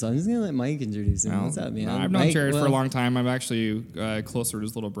So I'm just going to let Mike introduce him. What's up, man? I've known Jared for a long time. I'm actually closer to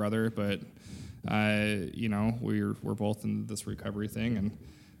his little brother, but, we're both in this recovery thing.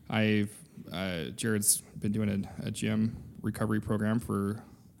 And Jared's been doing a gym recovery program for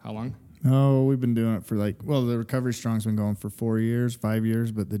how long? Oh, we've been doing it for the Recovery Strong's been going for 5 years,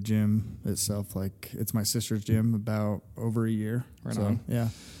 but the gym itself, it's my sister's gym, about over a year. Right on. Yeah.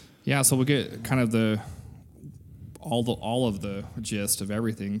 Yeah, so we'll get kind of all of the gist of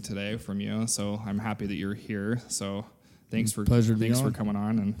everything today from you. So I'm happy that you're here. So thanks for coming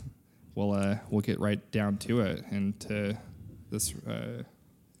on, and we'll get right down to it and to this.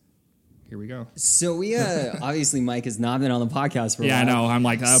 Here we go. So we obviously Mike has not been on the podcast for a while. Yeah, I know. I'm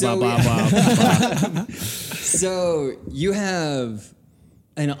like blah blah blah. So you have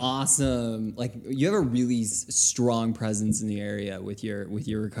an awesome, you have a really strong presence in the area with your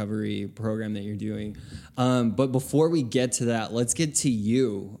recovery program that you're doing. But before we get to that, let's get to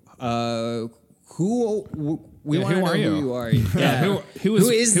you. Who are you? Yeah. Who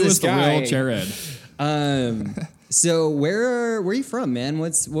is this guy? The real Jared? So where are you from, man?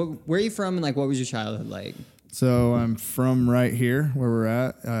 Where are you from, and what was your childhood like? So I'm from right here where we're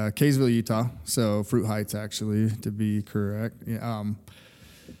at, Kaysville, Utah. So Fruit Heights, actually, to be correct. Yeah,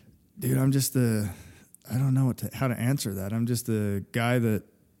 dude, I'm just I don't know how to answer that. I'm just a guy that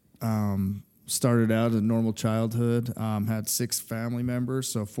started out a normal childhood, had 6 family members,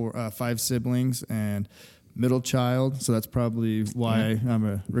 so 5 siblings, and middle child. So that's probably why I'm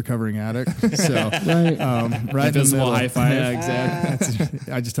a recovering addict. So right Invisible high five. Yeah,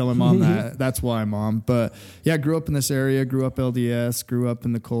 exactly. I just tell my mom that's why, Mom. But yeah, grew up in this area, grew up LDS, grew up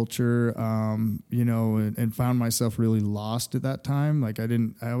in the culture, and found myself really lost at that time. I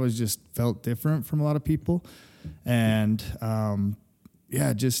always just felt different from a lot of people. And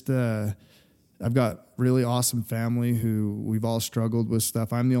I've got really awesome family who we've all struggled with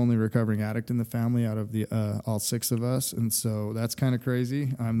stuff. I'm the only recovering addict in the family out of the all 6 of us, and so that's kind of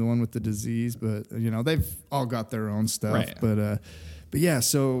crazy. I'm the one with the disease, but they've all got their own stuff. Right. But yeah,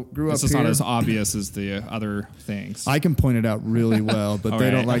 so grew up here. It's not as obvious as the other things. I can point it out really well, but they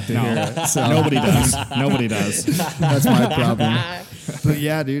don't like to hear it. So. Nobody does. Nobody does. That's my problem. But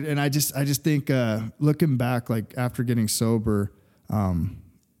yeah, dude, and I just think looking back, after getting sober,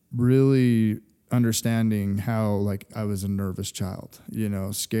 really understanding how I was a nervous child,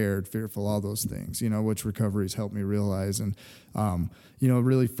 scared, fearful, all those things, which recovery's helped me realize. And,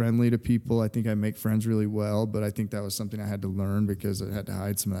 really friendly to people. I think I make friends really well, but I think that was something I had to learn because I had to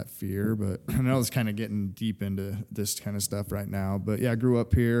hide some of that fear. But I know it's kind of getting deep into this kind of stuff right now. But yeah, I grew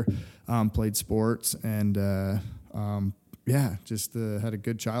up here, played sports, and just had a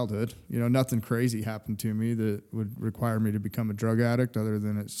good childhood. Nothing crazy happened to me that would require me to become a drug addict, other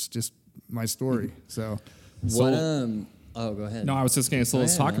than it's just my story. So go ahead. No, I was just going to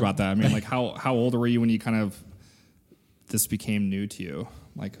let's talk about that. I mean, how old were you when you kind of this became new to you?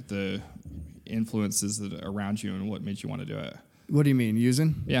 The influences that around you and what made you want to do it? What do you mean,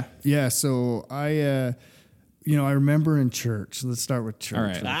 using? Yeah. Yeah, so I remember in church. Let's start with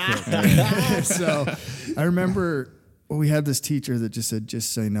church. All right. So I remember we had this teacher that just said,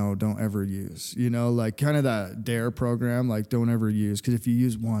 just say no, don't ever use, kind of that DARE program, don't ever use, because if you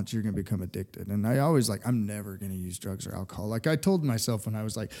use once, you're going to become addicted. And I always I'm never going to use drugs or alcohol. I told myself when I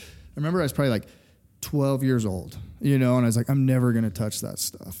was I remember I was probably 12 years old, and I was I'm never going to touch that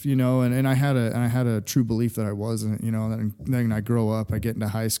stuff, and I had a true belief that I wasn't, and then I grow up, I get into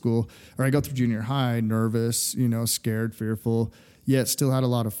high school, or I go through junior high, nervous, scared, fearful, yet still had a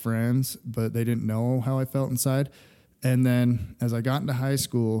lot of friends, but they didn't know how I felt inside. And then as I got into high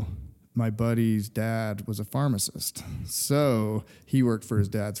school, my buddy's dad was a pharmacist. So he worked for his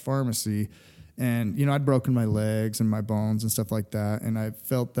dad's pharmacy. And, I'd broken my legs and my bones and stuff like that. And I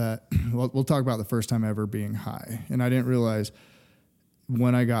felt that, we'll talk about the first time ever being high. And I didn't realize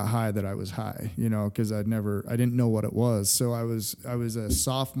when I got high that I was high, because I didn't know what it was. So I was a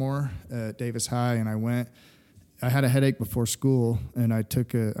sophomore at Davis High, and I had a headache before school, and I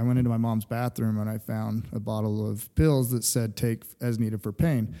went into my mom's bathroom, and I found a bottle of pills that said take as needed for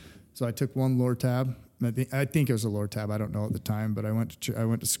pain. So I took one Lortab. I think it was a Lortab. I don't know at the time, but I went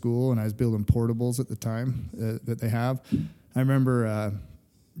to school, and I was building portables at the time that they have. I remember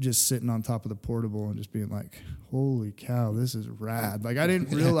just sitting on top of the portable and just being like, holy cow, this is rad. I didn't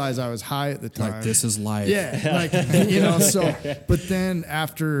realize I was high at the time. This is life. Yeah. So, but then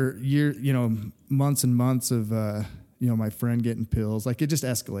after months and months of, my friend getting pills, it just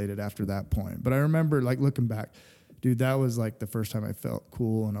escalated after that point. But I remember looking back, dude, that was the first time I felt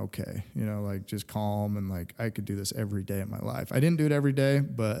cool and okay, just calm, and I could do this every day of my life. I didn't do it every day,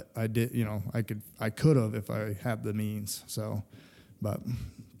 but I did, I could have if I had the means. So, but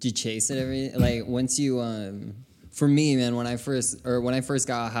Did you chase it like once you for me, man, when I first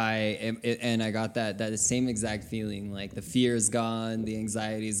got high, and I got that same exact feeling, like the fear is gone, the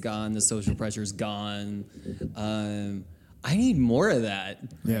anxiety is gone, the social pressure is gone. I need more of that.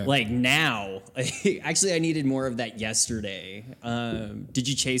 Yeah. Like now. Actually, I needed more of that yesterday. Did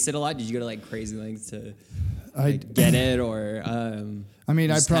you chase it a lot? Did you go to like crazy lengths to get it, or? I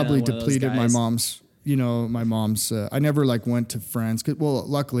mean, I probably depleted my mom's. I never like went to friends.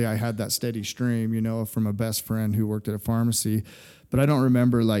 Luckily I had that steady stream, from a best friend who worked at a pharmacy, but I don't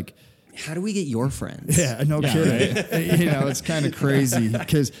remember like. How do we get your friends? Yeah, no kidding. Right? It's kind of crazy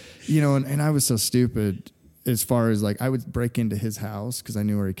because, and I was so stupid as far as like I would break into his house because I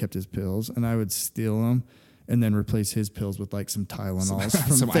knew where he kept his pills, and I would steal them and then replace his pills with like some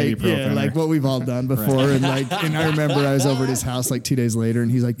Tylenols from fake, like what we've all done before. Right. And I remember I was over at his house like 2 days later, and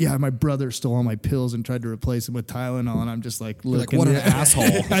he's like, "Yeah, my brother stole all my pills and tried to replace them with Tylenol." And I'm just like, "Look, what an asshole!"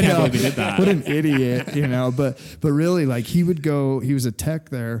 I know, he did that. What an idiot, But really, like he would go. He was a tech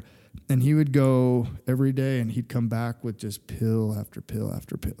there. And he would go every day, and he'd come back with just pill after pill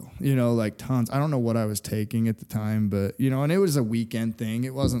after pill, like tons. I don't know what I was taking at the time, but, and it was a weekend thing.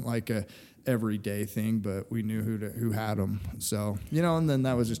 It wasn't like a everyday thing, but we knew who had them. So, and then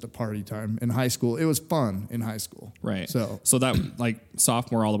that was just a party time in high school. It was fun in high school. Right. So that like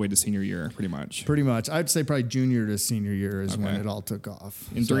sophomore all the way to senior year, pretty much. Pretty much. I'd say probably junior to senior year is when it all took off.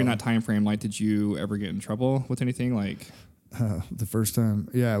 And during that time frame, like, did you ever get in trouble with anything? Like, the first time,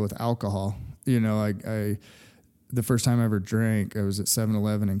 with alcohol. I the first time I ever drank, I was at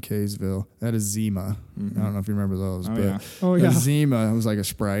 7-Eleven in Kaysville. That is Zima. Mm-hmm. I don't know if you remember those, Zima. It was like a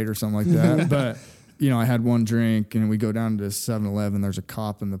Sprite or something like that. But I had one drink, and we go down to 7-Eleven. There's a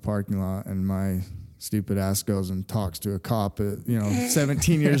cop in the parking lot, and my stupid ass goes and talks to a cop at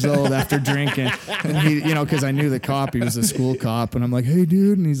 17 years old after drinking, and he because I knew the cop, he was a school cop, and I'm like, "Hey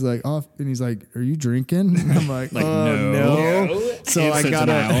dude," and he's like, "Off," and he's like, "Are you drinking?" And I'm like, "Oh no." So I got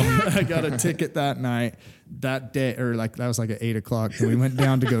a ticket that night. That day, or like that was like at 8:00, and we went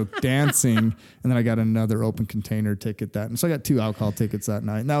down to go dancing, and then I got another open container ticket and so I got 2 alcohol tickets that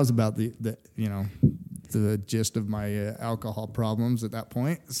night, and that was about the gist of my alcohol problems at that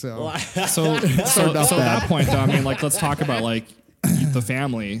point. So at that point, though, I mean, like, let's talk about like the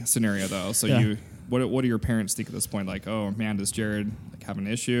family scenario, though. So what do your parents think at this point? Like, oh man, does Jared like have an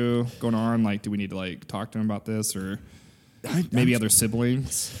issue going on? Like, do we need to like talk to him about this, or maybe other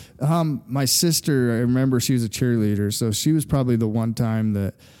siblings? My sister, I remember she was a cheerleader, so she was probably the one time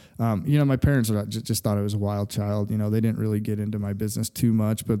that. My parents just thought I was a wild child. They didn't really get into my business too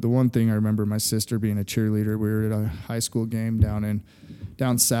much. But the one thing I remember, my sister being a cheerleader, we were at a high school game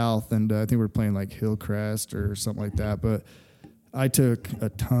down south, and I think we were playing like Hillcrest or something like that. But I took a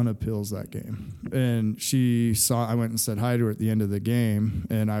ton of pills that game, and I went and said hi to her at the end of the game,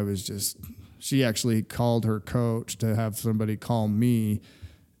 and she actually called her coach to have somebody call me,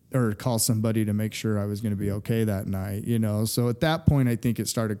 or call somebody to make sure I was going to be okay that night, So at that point, I think it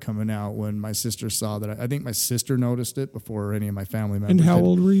started coming out when my sister saw that. I think my sister noticed it before any of my family members. And how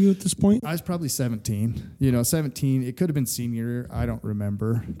old were you at this point? I was probably 17. 17. It could have been senior. I don't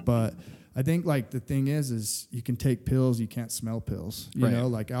remember. But I think like the thing is you can take pills, you can't smell pills. You know,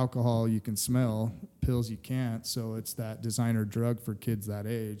 like alcohol, you can smell, pills you can't. So it's that designer drug for kids that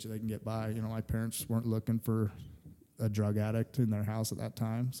age. They can get by. My parents weren't looking for a drug addict in their house at that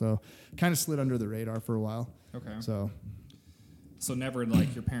time, so kind of slid under the radar for a while. Okay. So never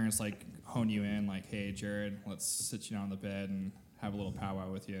like your parents like hone you in like, "Hey Jared, let's sit you down on the bed and have a little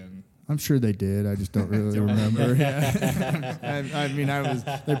powwow with you." And I'm sure they did. I just don't really remember.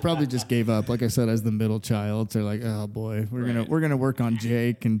 They probably just gave up. Like I said, as the middle child, they're like, "Oh boy, we're gonna work on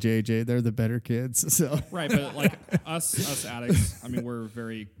Jake and JJ. They're the better kids." So right, but like us addicts, I mean, we're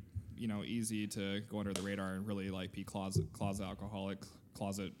very easy to go under the radar and really like be closet alcoholic,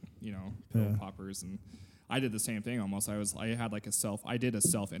 closet, pill poppers. And I did the same thing almost. I did a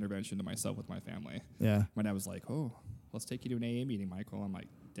self intervention to myself with my family. Yeah. My dad was like, "Oh, let's take you to an AA meeting, Michael." I'm like,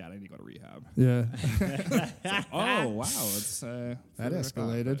 "Dad, I need to go to rehab." Yeah. Like, oh, wow. It's that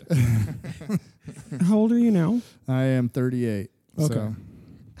escalated. How old are you now? I am 38. Okay. So.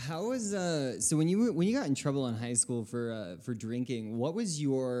 How was so when you got in trouble in high school for drinking? What was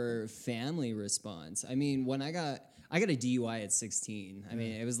your family response? I mean, when I got a DUI at 16. I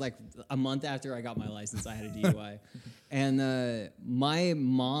mean, it was like a month after I got my license, I had a DUI, and my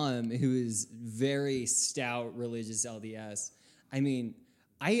mom, who is very stout religious LDS, I mean,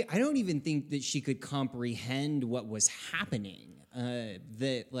 I don't even think that she could comprehend what was happening.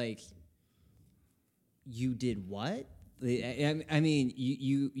 That like you did what? I mean,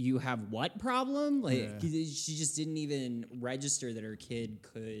 you have what problem? Like she just didn't even register that her kid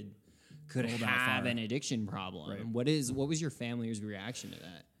could have an addiction problem. Right. What was your family's reaction to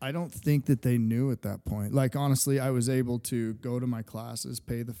that? I don't think that they knew at that point. Like, honestly, I was able to go to my classes,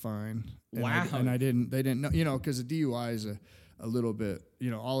 pay the fine. And they didn't know, because a DUI is a little bit,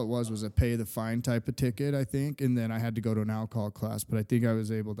 all it was a pay the fine type of ticket, I think. And then I had to go to an alcohol class, but I think I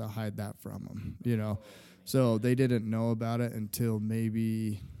was able to hide that from them, So they didn't know about it until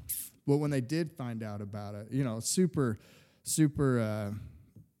maybe, when they did find out about it, super, super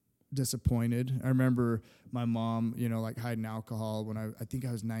disappointed. I remember my mom, like hiding alcohol when I think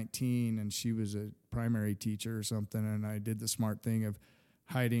I was 19 and she was a primary teacher or something. And I did the smart thing of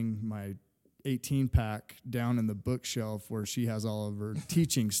hiding my 18 pack down in the bookshelf where she has all of her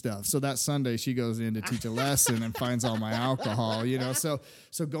teaching stuff. So that Sunday she goes in to teach a lesson and finds all my alcohol, so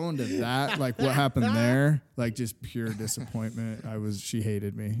going to that, like what happened there, like just pure disappointment. She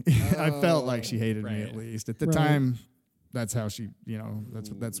hated me. I felt like she hated me, at least at the time. That's how she, that's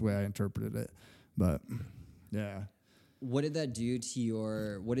the way I interpreted it. But yeah. What did that do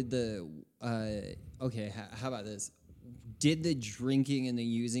to how about this? Did the drinking and the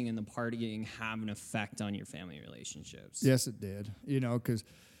using and the partying have an effect on your family relationships? Yes, it did. Because,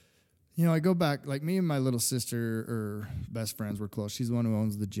 I go back, like me and my little sister or best friends were close. She's the one who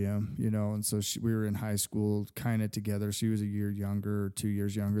owns the gym, and so we were in high school kind of together. She was a year younger or 2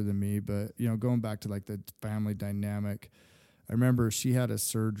 years younger than me. But, going back to like the family dynamic, I remember she had a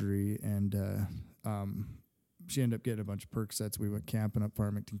surgery and she ended up getting a bunch of Percocets. We went camping up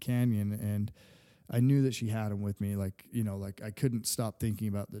Farmington Canyon and I knew that she had them with me. Like I couldn't stop thinking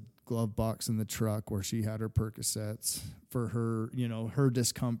about the glove box in the truck where she had her Percocets for her, her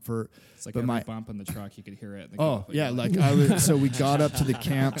discomfort. It's like every bump in the truck, you could hear it. So we got up to the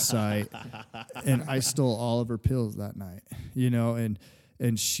campsite and I stole all of her pills that night,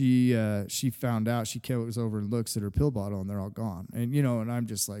 and she found out. She goes over and looks at her pill bottle and they're all gone. And, and I'm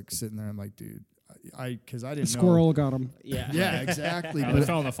just like sitting there. I'm like, dude, because I didn't know. Squirrel got him. Yeah, exactly. But it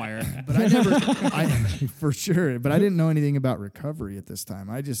fell in the fire. But for sure. But I didn't know anything about recovery at this time.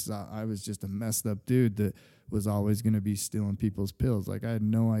 I just thought I was just a messed up dude that was always going to be stealing people's pills. Like I had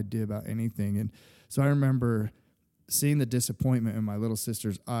no idea about anything. And so I remember seeing the disappointment in my little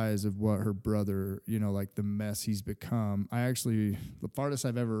sister's eyes of what her brother, like the mess he's become. The farthest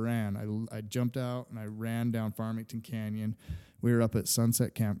I've ever ran, I jumped out and I ran down Farmington Canyon. We were up at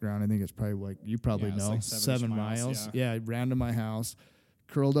Sunset Campground. I think it's probably like, you probably know, like 7 miles. Yeah, I ran to my house,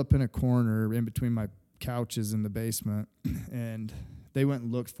 curled up in a corner in between my couches in the basement, and they went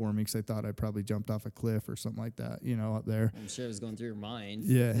and looked for me because they thought I probably jumped off a cliff or something like that, up there. I'm sure it was going through your mind.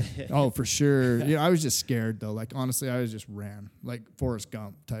 Yeah. Oh, for sure. I was just scared though. Like honestly, I just ran like Forrest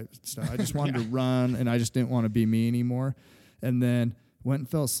Gump type stuff. I just wanted to run and I just didn't want to be me anymore. And then went and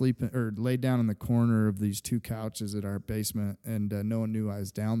fell asleep or laid down in the corner of these 2 couches at our basement, and no one knew I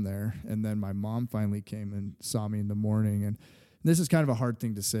was down there. And then my mom finally came and saw me in the morning. And this is kind of a hard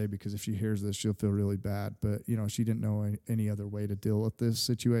thing to say because if she hears this, she'll feel really bad. But, she didn't know any other way to deal with this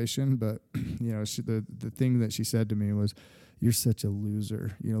situation. But, the thing that she said to me was, "You're such a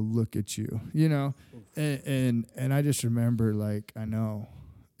loser. Look at you." And I just remember like, I know,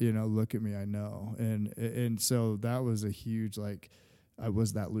 look at me, I know. And so that was a huge, like, I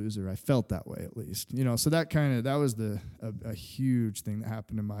was that loser. I felt that way at least, so that was a huge thing that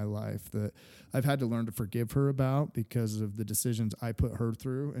happened in my life that I've had to learn to forgive her about because of the decisions I put her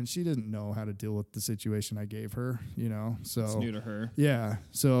through. And she didn't know how to deal with the situation I gave her, so it's new to her. Yeah.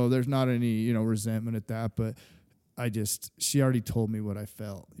 So there's not any, resentment at that, but she already told me what I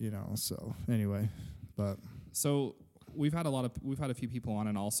felt, so anyway, but. So we've had a few people on,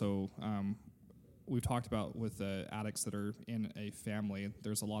 and also, we've talked about with addicts that are in a family,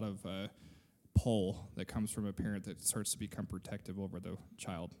 there's a lot of pull that comes from a parent that starts to become protective over the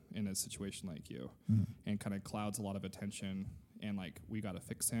child in a situation like you, and kind of clouds a lot of attention. And like, we got to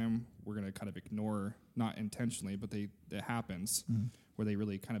fix him. We're going to kind of ignore, not intentionally, but it happens where they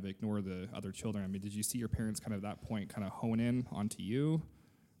really kind of ignore the other children. I mean, did you see your parents kind of at that point kind of hone in onto you?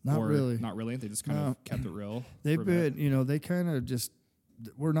 Not really. Not really. They just kind of kept it real. They've been, they kind of just.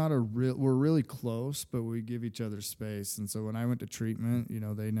 We're really close, but we give each other space. And so when I went to treatment,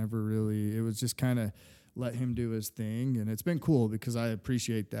 they never really, it was just kind of let him do his thing. And it's been cool because I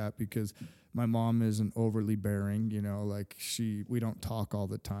appreciate that because my mom isn't overly bearing, like we don't talk all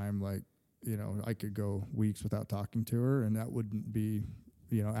the time. Like, I could go weeks without talking to her and that wouldn't be,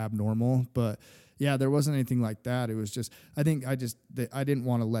 abnormal. But yeah, there wasn't anything like that. It was just, I didn't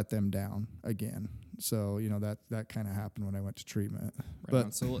want to let them down again. So, that kind of happened when I went to treatment. Right.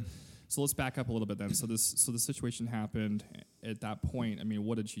 But So let's back up a little bit then. So the situation happened at that point. I mean,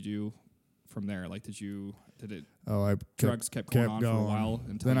 what did you do from there? Like, did it? Drugs kept going on for a while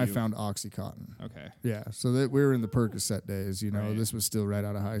until then I found OxyContin. Okay. Yeah. So that we were in the Percocet days. You know, Right. this was still right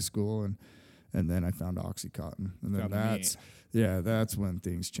out of high school, and then I found OxyContin, and then that's when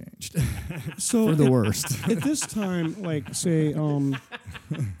things changed So for the worst. At this time, like say,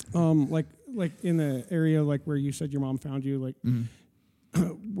 like in the area like where you said your mom found you, like,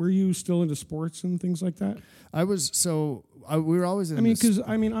 were you still into sports and things like that? I was. So we were always in. I mean, because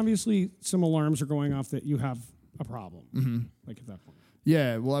obviously some alarms are going off that you have a problem. Like at that point.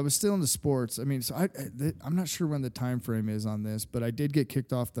 Yeah, well, I was still into sports. I mean, so I'm not sure when the time frame is on this, but I did get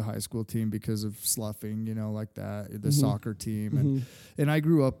kicked off the high school team because of sloughing, you know, like that, the soccer team. And I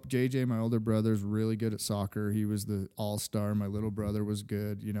grew up, JJ, my older brother's really good at soccer. He was the all-star. My little brother was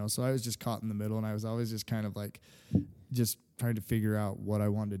good, you know, so I was just caught in the middle, and I was always just kind of like just trying to figure out what I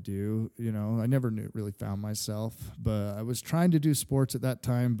wanted to do, you know. I never really found myself, but I was trying to do sports at that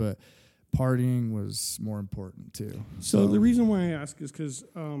time, but partying was more important too. So the reason why I ask is because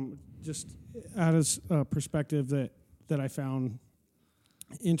just as a perspective that I found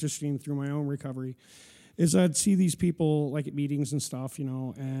interesting through my own recovery is I'd see these people like at meetings and stuff, you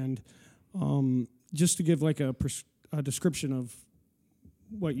know, and just to give like a description of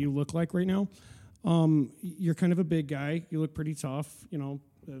what you look like right now, you're kind of a big guy. You look pretty tough, you know.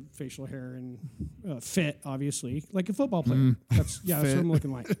 Facial hair and fit, obviously, like a football player. That's what I'm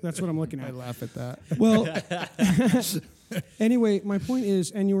looking like. That's what I'm looking at. I laugh at that. Well, anyway, my point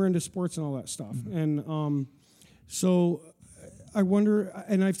is, and you were into sports and all that stuff, and so I wonder,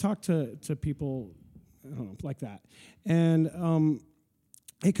 and I've talked to people, I don't know, like that, and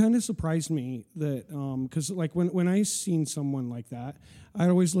it kind of surprised me that because like when I seen someone like that, I'd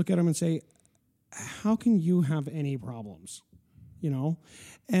always look at them and say, how can you have any problems? You know,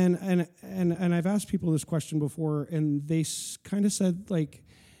 and I've asked people this question before, and they kind of said like,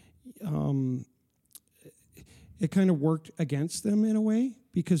 it kind of worked against them in a way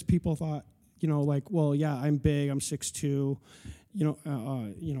because people thought, you know, like, well, yeah, I'm big, I'm 6'2", you know,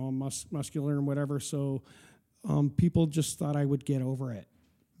 I'm muscular and whatever. So, people just thought I would get over it,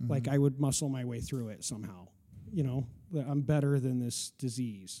 like I would muscle my way through it somehow. You know, that I'm better than this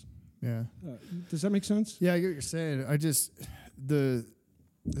disease. Yeah. Does that make sense? Yeah, I get what you're saying. I just the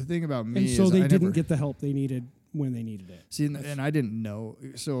thing about me and is so they didn't get the help they needed when they needed it. See, and I didn't know.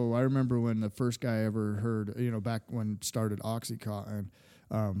 So I remember when the first guy I ever heard, you know, back when started OxyContin,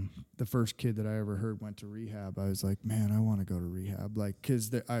 the first kid that I ever heard went to rehab. I was like, man, I want to go to rehab, like,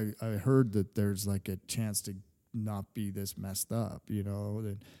 because I heard that there's like a chance to not be this messed up, you know,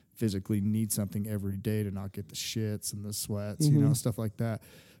 that physically need something every day to not get the shits and the sweats, you know, stuff like that.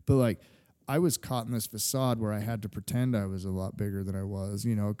 But like, I was caught in this facade where I had to pretend I was a lot bigger than I was,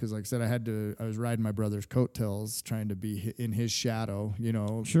 you know, because like I said, I was riding my brother's coattails trying to be in his shadow, you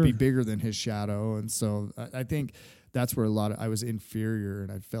know, be bigger than his shadow. And so I think that's where I was inferior,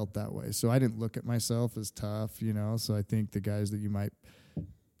 and I felt that way. So I didn't look at myself as tough, you know. So I think the guys that you might,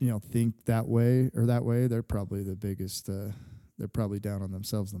 you know, think that way, they're probably the biggest, they're probably down on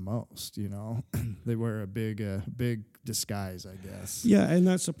themselves the most, you know. They wear a big disguise, I guess. Yeah, and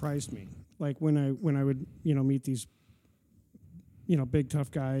that surprised me. Like when I would, you know, meet these, you know, big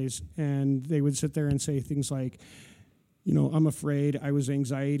tough guys, and they would sit there and say things like, you know, I'm afraid, I was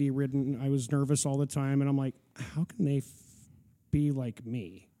anxiety ridden, I was nervous all the time, and I'm like, how can they be like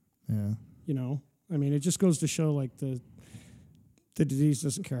me? Yeah. You know, I mean, it just goes to show like the disease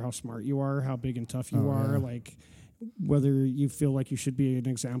doesn't care how smart you are, how big and tough you are, like whether you feel like you should be an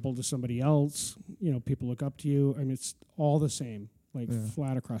example to somebody else, you know, people look up to you. I mean, it's all the same, like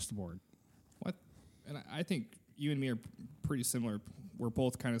flat across the board. What? And I think you and me are pretty similar. We're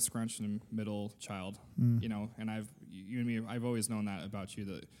both kind of scrunched in the middle child, you know, and I've always known that about you,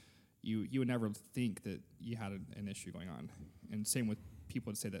 that you would never think that you had an issue going on. And same with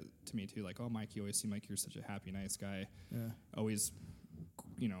people would say that to me too, like, oh, Mike, you always seem like you're such a happy, nice guy. Yeah. Always,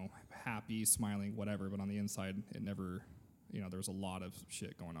 you know, happy, smiling, whatever. But on the inside, it never, you know, there was a lot of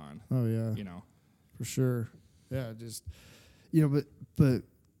shit going on. Oh, yeah. You know. For sure. Yeah, just, you know, but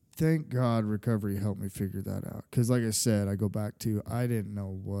thank God recovery helped me figure that out. Because like I said, I go back to, I didn't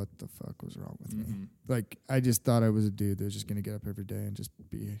know what the fuck was wrong with me. Like, I just thought I was a dude that was just going to get up every day and just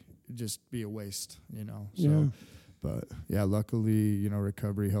be a waste, you know. So, yeah. But yeah, luckily, you know,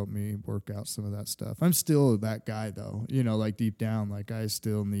 recovery helped me work out some of that stuff. I'm still that guy though, you know, like deep down, like I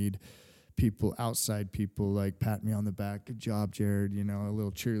still need people, outside people, like pat me on the back, good job, Jared, you know, a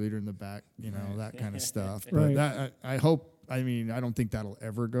little cheerleader in the back, you know, that kind of stuff. But that, I hope I mean, I don't think that'll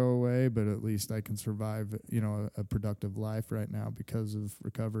ever go away, but at least I can survive, a productive life right now because of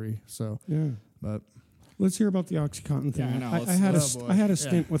recovery. So, but let's hear about the OxyContin thing. Yeah, I had a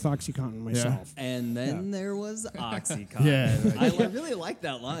stint with OxyContin myself. And then there was OxyContin. I really like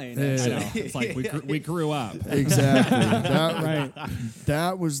that line. I know. It's like we grew up. Exactly.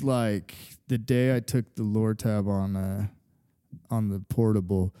 That was like the day I took the Lortab on the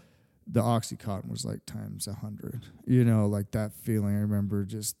portable. The OxyContin was like times 100. Like that feeling. I remember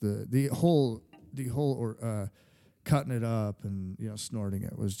just the whole cutting it up and snorting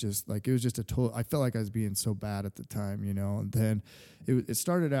it was just like, it was just a total. I felt like I was being so bad at the time, and then it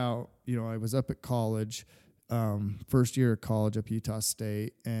started out. I was up at college, first year of college up Utah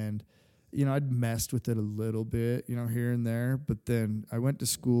State, and I'd messed with it a little bit, here and there, but then I went to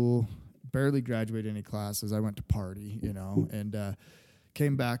school, barely graduated any classes. I went to party, and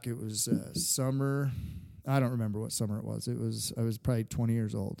came back. It was summer. I don't remember what summer it was. I was probably 20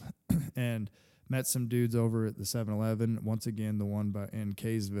 years old and met some dudes over at the 7-Eleven. Once again, the one in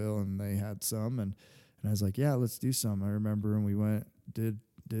Kaysville, and they had some. And I was like, yeah, let's do some. I remember, and we went, did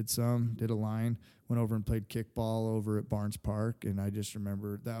a line, went over and played kickball over at Barnes Park. And I just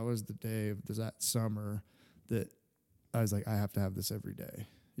remember that was the day of that summer that I was like, I have to have this every day.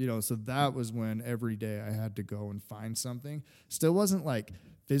 So that was when every day I had to go and find something. Still wasn't like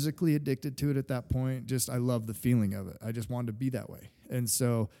physically addicted to it at that point. Just I love the feeling of it. I just wanted to be that way. And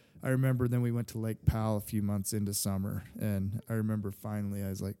so I remember then we went to Lake Powell a few months into summer. And I remember finally I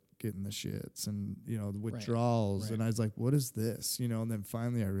was like getting the shits and, the withdrawals. Right. And I was like, what is this? And then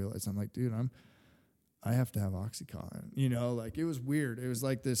finally I realized, I'm like, dude, I have to have OxyContin, like it was weird. It was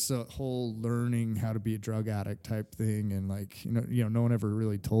like this whole learning how to be a drug addict type thing. And like, no one ever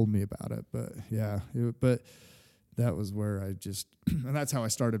really told me about it, but but that was where I just, and that's how I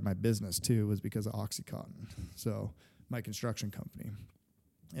started my business too, was because of OxyContin. So my construction company.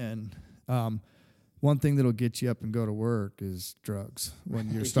 And, one thing that'll get you up and go to work is drugs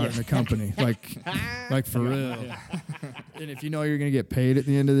when you're starting a company, like for real. Yeah. And if you're going to get paid at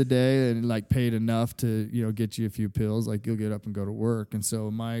the end of the day and like paid enough to, get you a few pills, like you'll get up and go to work. And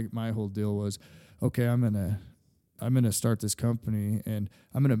so my whole deal was, okay, I'm going to start this company, and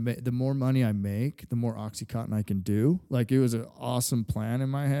I'm going to the more money I make, the more OxyContin I can do. Like it was an awesome plan in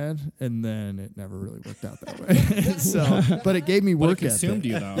my head, and then it never really worked out that way. But it gave me work ethic. It consumed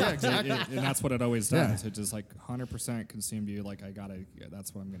you though. Yeah, exactly. And that's what it always does. Yeah. It just like 100% consumed you. Like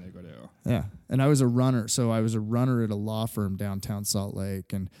that's what I'm going to go do. Yeah. And I was a runner. So I was a runner at a law firm downtown Salt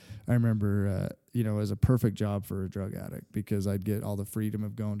Lake. And I remember, it was a perfect job for a drug addict because I'd get all the freedom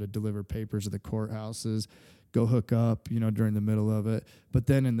of going to deliver papers at the courthouses, go hook up, during the middle of it. But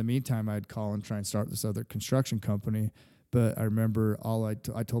then in the meantime, I'd call and try and start this other construction company. But I remember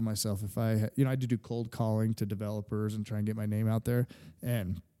I told myself if I had to do cold calling to developers and try and get my name out there.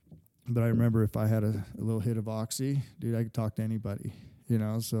 But I remember if I had a little hit of Oxy, dude, I could talk to anybody,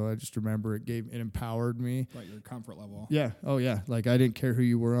 So I just remember it empowered me. Right, your comfort level. Yeah. Oh yeah. Like I didn't care who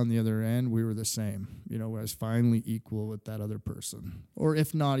you were on the other end. We were the same. I was finally equal with that other person, or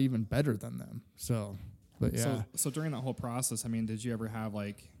if not even better than them. So. But yeah. So during that whole process, I mean, did you ever have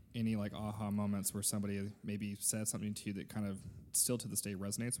like any like aha moments where somebody maybe said something to you that kind of still to this day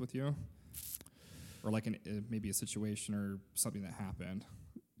resonates with you, or like maybe a situation or something that happened?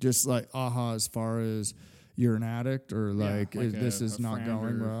 Just like aha, as far as you're an addict, or like this is not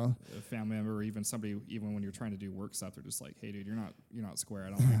going well. A family member, or even somebody, even when you're trying to do work stuff, they're just like, "Hey, dude, you're not square. I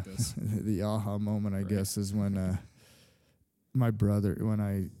don't like this." The aha moment, I guess, is when. My brother, when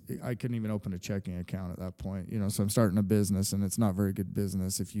I couldn't even open a checking account at that point, so I'm starting a business, and it's not very good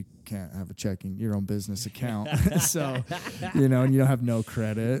business if you can't have your own business account. So, and you don't have no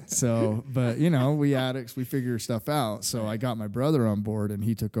credit. So, but we addicts, we figure stuff out. So I got my brother on board, and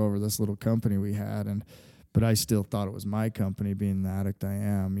he took over this little company we had, but I still thought it was my company, being the addict I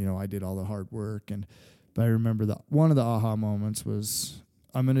am. I did all the hard work, but I remember one of the aha moments was,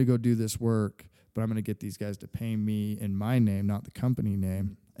 I'm going to go do this work, but I'm going to get these guys to pay me in my name, not the company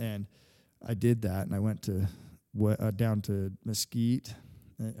name. And I did that, and I went to down to Mesquite.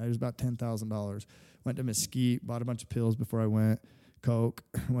 It was about $10,000. Went to Mesquite, bought a bunch of pills before I went, coke,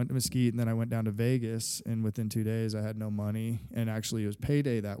 went to Mesquite, and then I went down to Vegas, and within 2 days I had no money. And actually it was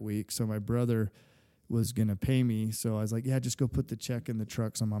payday that week, so my brother was going to pay me. So I was like, yeah, just go put the check in the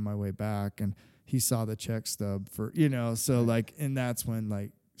truck, so I'm on my way back. And he saw the check stub for, so like, and that's when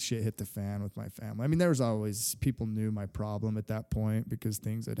like, shit hit the fan with my family. I mean, there was always, people knew my problem at that point because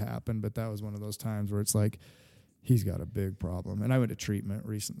things had happened, but that was one of those times where it's like, he's got a big problem. And I went to treatment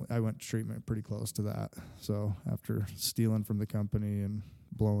recently. I went to treatment pretty close to that. So after stealing from the company and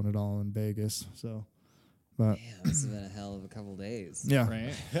blowing it all in Vegas. So But yeah, this has been a hell of a couple days. yeah,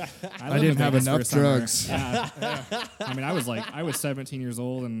 Right. I didn't have enough drugs. Yeah. I mean, I was 17 years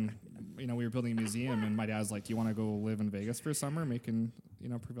old, and we were building a museum, and my dad's like, "Do you want to go live in Vegas for a summer, making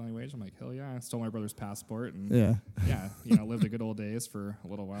prevailing wage?" I'm like, "Hell yeah!" I stole my brother's passport, and lived the good old days for a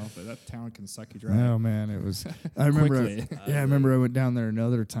little while. But that town can suck you dry. Oh man, it was. I remember. Quickly. I remember I went down there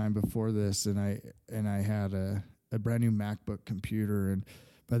another time before this, and I had a brand new MacBook computer, and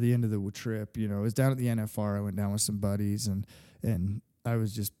by the end of the trip, it was down at the NFR. I went down with some buddies, and I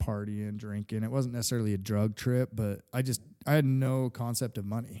was just partying, drinking. It wasn't necessarily a drug trip, but I had no concept of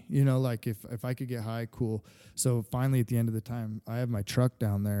money. Like if I could get high, cool. So finally, at the end of the time, I have my truck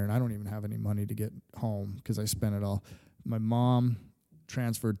down there, and I don't even have any money to get home because I spent it all. My mom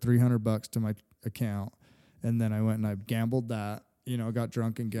transferred $300 to my account, and then I went and I gambled that. Got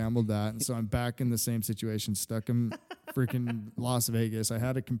drunk and gambled that, and so I'm back in the same situation, stuck in freaking Las Vegas. I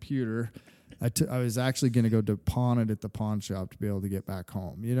had a computer. I was actually going to go to pawn it at the pawn shop to be able to get back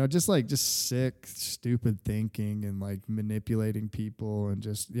home. Just sick, stupid thinking and like manipulating people and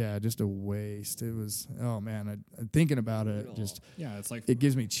just a waste. It was, oh man, thinking about it, it's like it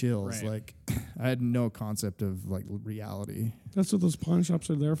gives me chills. Right. Like I had no concept of like reality. That's what those pawn shops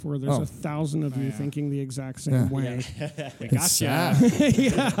are there for. There's 1,000 of you thinking the exact same way. We It's got sad. you.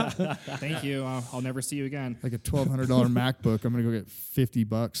 Thank you. I'll never see you again. Like a $1,200 MacBook, I'm gonna go get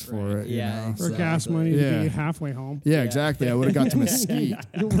 $50 for it. Yeah, For gas money to Yeah. get you halfway home. Yeah, exactly. I would have got to Mesquite.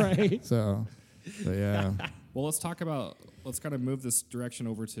 Right. So, but yeah. Well, let's kind of move this direction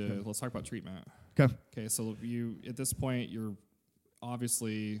over to, let's talk about treatment. Okay. Okay, so you, at this point, you're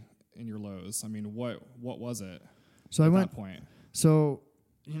obviously in your lows. I mean, what was it So at I went. that point? So,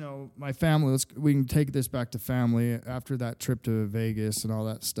 my family. We can take this back to family. After that trip to Vegas and all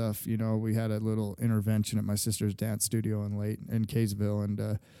that stuff, we had a little intervention at my sister's dance studio in Kaysville,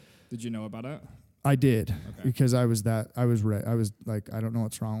 and Did you know about it? I did, Okay. because I was right. I was like, I don't know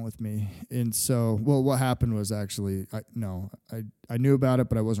what's wrong with me. And so, what happened was actually, I knew about it,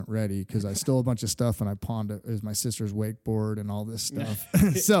 but I wasn't ready because I stole a bunch of stuff and I pawned it as my sister's wakeboard and all this stuff.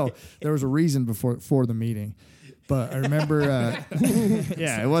 So there was a reason for the meeting. But I remember,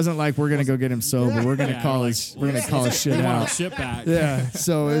 it wasn't like we're gonna go get him sober. We're gonna call his shit We want out. our shit back. Yeah.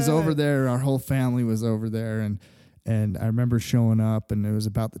 So it was over there. Our whole family was over there, and I remember showing up, and it was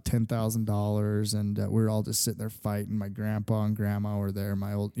about the $10,000, and we were all just sitting there fighting. My grandpa and grandma were there.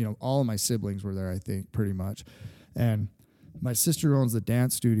 My old, all of my siblings were there, I think, pretty much. And my sister owns the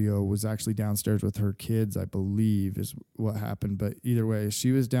dance studio, was actually downstairs with her kids, I believe, is what happened. But either way,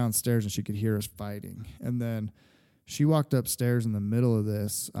 she was downstairs, and she could hear us fighting. And then she walked upstairs in the middle of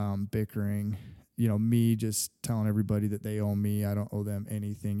this, bickering, me just telling everybody that they owe me. I don't owe them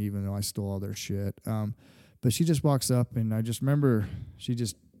anything, even though I stole all their shit. But she just walks up, and I just remember she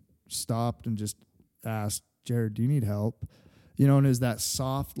just stopped and just asked, "Jared, do you need help?" And it was that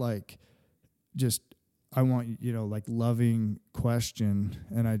soft, like, just, I want, like, loving question.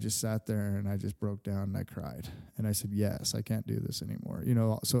 And I just sat there and I just broke down and I cried. And I said, yes, I can't do this anymore.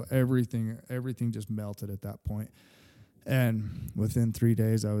 So everything just melted at that point. And within 3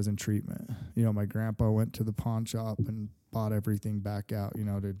 days, I was in treatment. My grandpa went to the pawn shop and bought everything back out,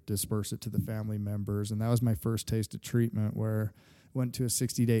 to disperse it to the family members. And that was my first taste of treatment, where I went to a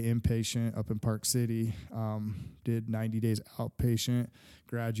 60-day inpatient up in Park City, did 90 days outpatient,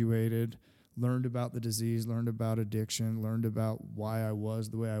 graduated, learned about the disease, learned about addiction, learned about why I was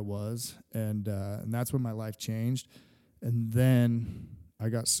the way I was. And that's when my life changed. And then I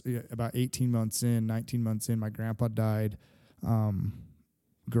got about 18 months in, 19 months in, my grandpa died,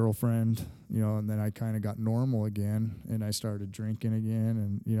 girlfriend, and then I kind of got normal again, and I started drinking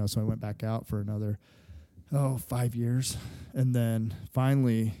again. And, so I went back out for another, 5 years. And then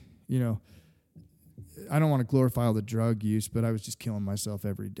finally, I don't want to glorify all the drug use, but I was just killing myself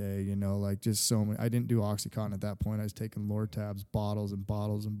every day, like just so many. I didn't do Oxycontin at that point. I was taking Lortabs, bottles and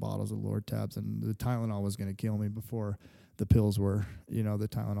bottles and bottles of Lortabs, and the Tylenol was going to kill me before the pills were. The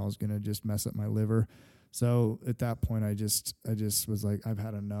Tylenol was going to just mess up my liver. So at that point, I just was like, I've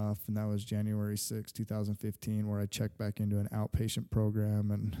had enough. And that was January 6, 2015, where I checked back into an outpatient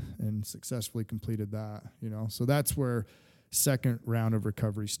program and successfully completed that, So that's where second round of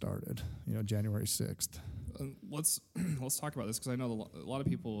recovery started, January 6th. Let's talk about this, because I know a lot of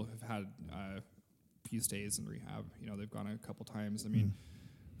people have had a few stays in rehab. They've gone a couple times. I mean,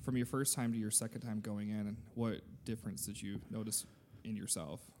 from your first time to your second time going in, what difference did you notice in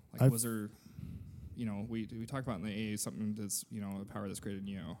yourself? Like, was there, we talk about in the AA something that's, a power that's greater than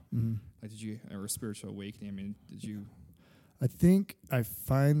you. Mm-hmm. Like, or a spiritual awakening? I mean, did you? I think I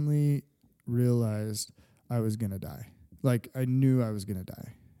finally realized I was going to die. Like, I knew I was going to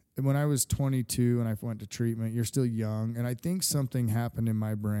die. when I was 22 and I went to treatment, you're still young. And I think something happened in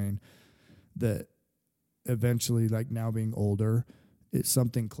my brain that eventually, like now being older,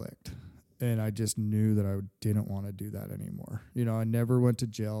 something clicked. And I just knew that I didn't want to do that anymore. You know, I never went to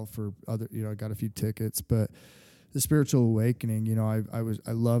jail for other, you know, I got a few tickets, but the spiritual awakening, you know,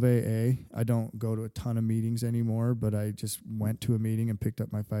 I love AA. I don't go to a ton of meetings anymore, but I just went to a meeting and picked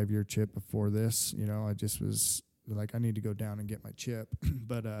up my 5-year chip before this. You know, I just was like, I need to go down and get my chip.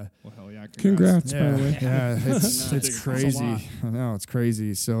 But well, hell yeah, congrats yeah, by the way. Yeah, it's crazy. I know, it's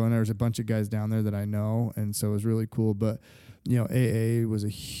crazy. So, and there's a bunch of guys down there that I know, and so it was really cool. But you know, AA was a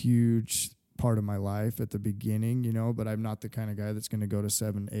huge part of my life at the beginning, you know, but I'm not the kind of guy that's going to go to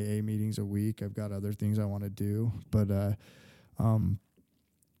 7 AA meetings a week. I've got other things I want to do, but I'm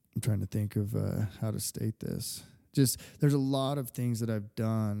trying to think of how to state this. Just there's a lot of things that I've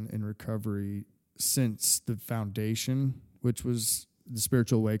done in recovery since the foundation, which was the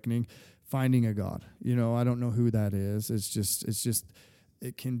spiritual awakening, finding a God. You know, I don't know who that is. It's just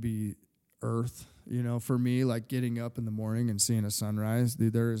it can be earth. You know, for me, like getting up in the morning and seeing a sunrise,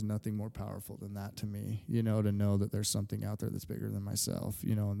 dude, there is nothing more powerful than that to me, you know, to know that there's something out there that's bigger than myself,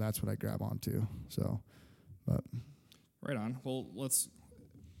 you know, and that's what I grab onto. So, but. Right on. Well, let's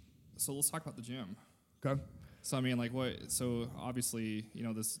talk about the gym. Okay. So, I mean, like so obviously, you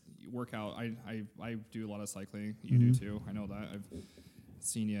know, this workout, I do a lot of cycling. You do too. I know that. I've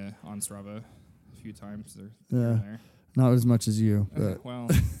seen you on Strava a few times. There. Not as much as you, but. Well.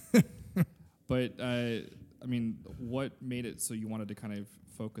 But, I mean, what made it so you wanted to kind of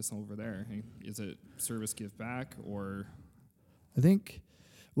focus over there? Is it service give back or? I think,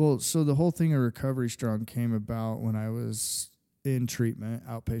 well, so the whole thing of Recovery Strong came about when I was in treatment,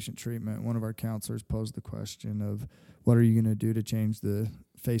 outpatient treatment. One of our counselors posed the question of what are you going to do to change the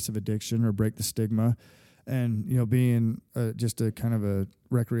face of addiction or break the stigma? And, you know, being just a kind of a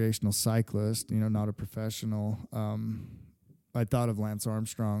recreational cyclist, you know, not a professional, I thought of Lance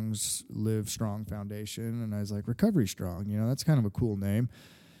Armstrong's Live Strong Foundation, and I was like, Recovery Strong, you know, that's kind of a cool name.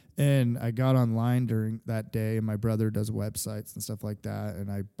 And I got online during that day, and my brother does websites and stuff like that, and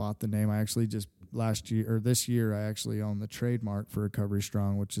I bought the name. I actually just this year, I actually own the trademark for Recovery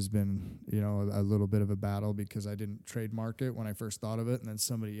Strong, which has been, you know, a little bit of a battle because I didn't trademark it when I first thought of it, and then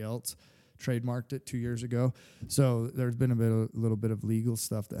somebody else trademarked it 2 years ago. So there's been a little bit of legal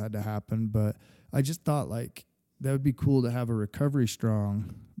stuff that had to happen, but I just thought, like, that would be cool to have a Recovery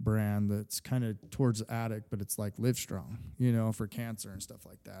Strong brand that's kind of towards the addict, but it's like Live Strong, you know, for cancer and stuff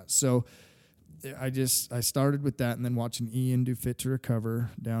like that. So I started with that, and then watching Ian do Fit to Recover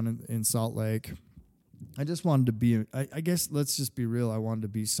down in Salt Lake. I just wanted to be, I guess, let's just be real. I wanted to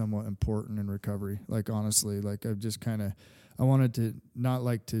be somewhat important in recovery. Like, honestly, like I've just I wanted to not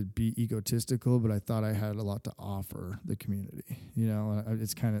like to be egotistical, but I thought I had a lot to offer the community. You know,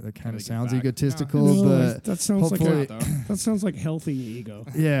 that kind of sounds egotistical, yeah. but that sounds like healthy ego.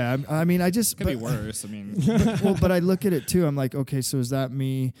 Yeah, I mean, could be worse. I mean, but I look at it too. I'm like, okay, so is that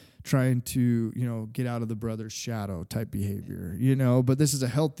me trying to, you know, get out of the brother's shadow type behavior, you know? But this is a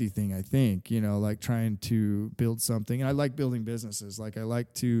healthy thing, I think, you know, like trying to build something. And I like building businesses. Like, I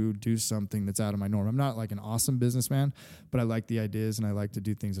like to do something that's out of my norm. I'm not like an awesome businessman, but I like the ideas and I like to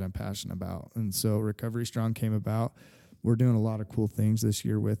do things that I'm passionate about. And so Recovery Strong came about. We're doing a lot of cool things this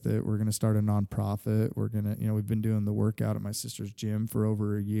year with it. We're going to start a nonprofit. We're going to, you know, we've been doing the workout at my sister's gym for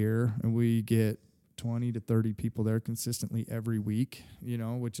over a year, and we get 20 to 30 people there consistently every week, you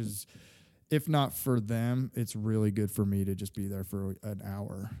know, which is, if not for them, it's really good for me to just be there for an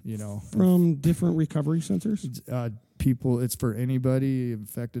hour, you know. From different recovery centers? People, it's for anybody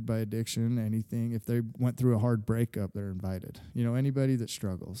affected by addiction, anything. If they went through a hard breakup, they're invited. You know, anybody that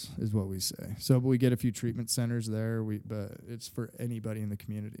struggles is what we say. So, but we get a few treatment centers there, but it's for anybody in the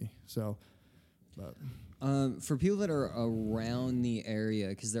community. So, but... For people that are around the area,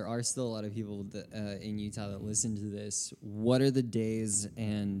 because there are still a lot of people that, in Utah that listen to this, what are the days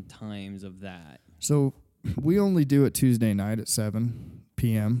and times of that? So we only do it Tuesday night at 7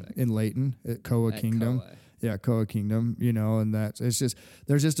 p.m. in Layton at Koa Kingdom. Koa. Yeah, Koa Kingdom, you know, and there's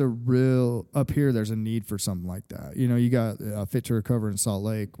just a real, up here, there's a need for something like that. You know, you got Fit to Recover in Salt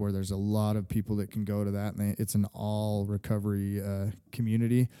Lake, where there's a lot of people that can go to that, and it's an all recovery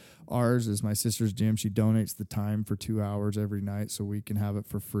community. Ours is my sister's gym. She donates the time for 2 hours every night so we can have it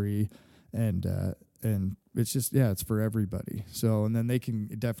for free. And it's just, yeah, it's for everybody. So, and then they can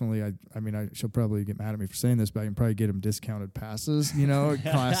definitely, I mean, she'll probably get mad at me for saying this, but I can probably get them discounted passes, you know,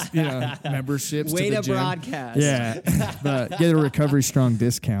 class, you know, memberships. Way to the to gym. Broadcast. Yeah. But get a Recovery Strong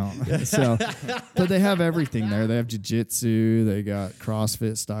discount. So, but they have everything there. They have jiu-jitsu. They got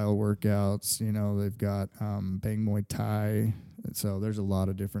CrossFit style workouts. You know, they've got Bang Muay Thai. And so there's a lot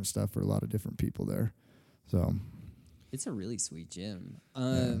of different stuff for a lot of different people there. So it's a really sweet gym.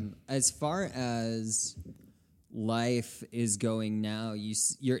 As far as life is going now,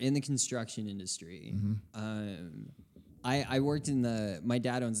 you're in the construction industry. I worked my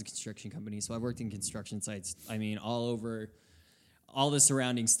dad owns a construction company, so I worked in construction sites, I mean, all over all the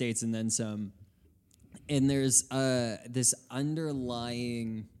surrounding states and then some. And there's this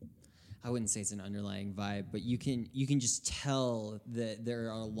underlying, I wouldn't say it's an underlying vibe, but you can just tell that there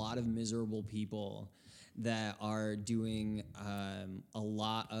are a lot of miserable people that are doing a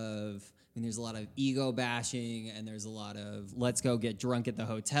lot of, there's a lot of ego bashing, and there's a lot of let's go get drunk at the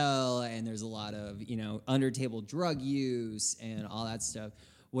hotel, and there's a lot of, under table drug use and all that stuff.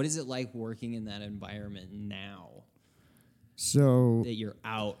 What is it like working in that environment now? So that you're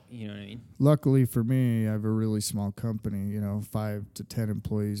out, you know what I mean? Luckily for me, I have a really small company, 5 to 10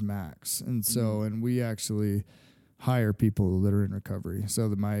 employees max. And so, and we actually hire people that are in recovery. So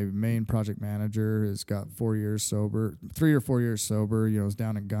my main project manager has got 4 years sober, 3 or 4 years sober, was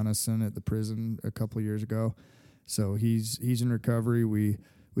down in Gunnison at the prison a couple of years ago. So he's in recovery. We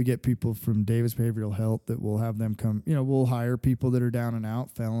get people from Davis Behavioral Health that will have them come, we'll hire people that are down and out,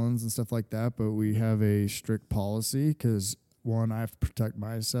 felons and stuff like that. But we have a strict policy because, one, I have to protect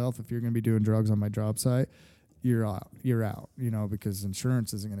myself. If you're going to be doing drugs on my job site, you're out, because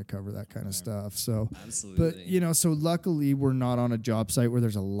insurance isn't going to cover that kind of stuff. So, absolutely. But, so luckily we're not on a job site where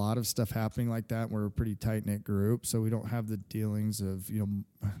there's a lot of stuff happening like that. We're a pretty tight knit group. So we don't have the dealings of,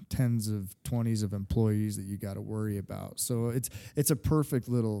 tens of 20s of employees that you got to worry about. So it's a perfect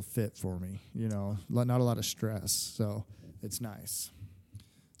little fit for me, not a lot of stress. So it's nice.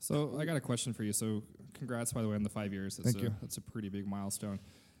 So I got a question for you. So congrats, by the way, on the 5 years. Thank you. That's a pretty big milestone.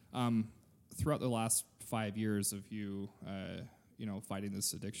 Throughout the last 5 years of you, fighting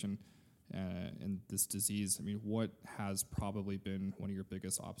this addiction and this disease, what has probably been one of your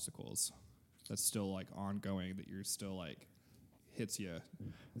biggest obstacles that's still like ongoing, that you're still like hits you?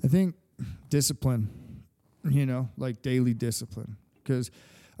 I think discipline, like daily discipline, because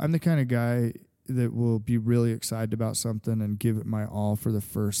I'm the kind of guy that will be really excited about something and give it my all for the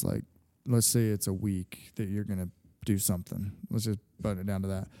first, let's say it's a week that you're going to do something. Let's just button it down to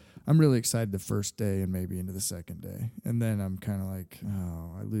that. I'm really excited the first day and maybe into the second day. And then I'm kind of like,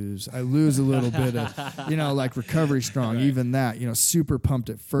 I lose a little bit of, like Recovery Strong, right. Even that, super pumped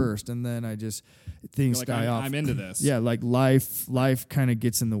at first. And then things die off. I'm into this. Yeah. Like life kind of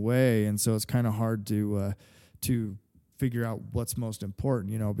gets in the way. And so it's kind of hard to figure out what's most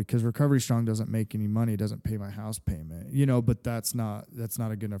important, because Recovery Strong doesn't make any money, doesn't pay my house payment, but that's not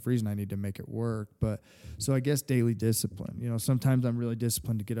a good enough reason. I need to make it work. But so I guess daily discipline, sometimes I'm really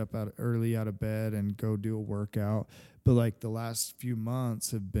disciplined to get up early out of bed and go do a workout. But like the last few months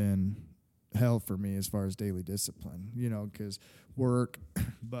have been hell for me as far as daily discipline, because work,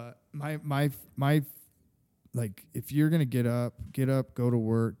 but my like if you're going to get up, go to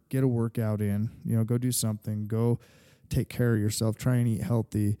work, get a workout in, go do something, go take care of yourself, try and eat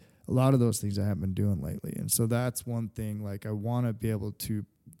healthy. A lot of those things I haven't been doing lately. And so that's one thing, like I want to be able to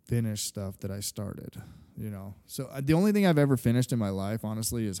finish stuff that I started, So the only thing I've ever finished in my life,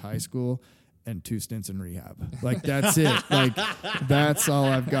 honestly, is high school and 2 stints in rehab. Like that's it. Like that's all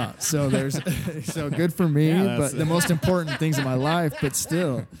I've got. So so good for me, but the most important things in my life, but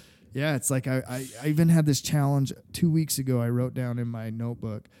still, yeah, it's like I even had this challenge 2 weeks ago. I wrote down in my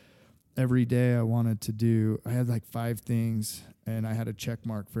notebook, every day I had like 5 things, and I had a check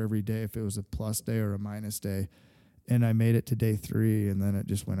mark for every day if it was a plus day or a minus day. And I made it to day 3, and then it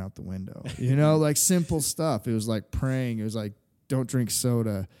just went out the window. Like simple stuff. It was like praying. It was like, don't drink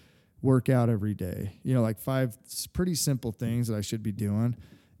soda, work out every day. Like 5 pretty simple things that I should be doing.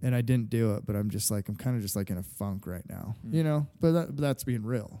 And I didn't do it, but I'm kind of just like in a funk right now, but that's being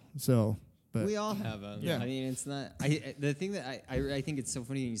real. So. But we all have them. Yeah. It's not. The thing that I think it's so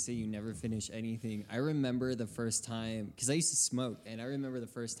funny when you say you never finish anything. I remember the first time, because I used to smoke, and I remember the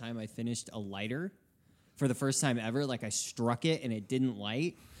first time I finished a lighter for the first time ever. Like I struck it and it didn't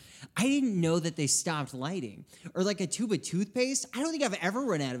light. I didn't know that they stopped lighting. Or like a tube of toothpaste. I don't think I've ever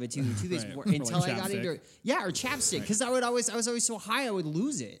run out of a tube of toothpaste before until like I got into it. Yeah, or chapstick. Because I was always so high I would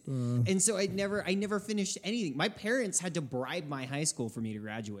lose it. And so I never finished anything. My parents had to bribe my high school for me to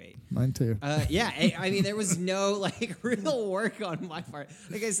graduate. Mine too. There was no real work on my part.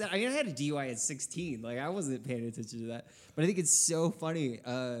 Like I said, I had a DUI at 16. Like I wasn't paying attention to that. But I think it's so funny.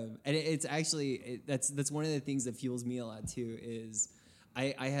 And it's actually, that's one of the things that fuels me a lot too is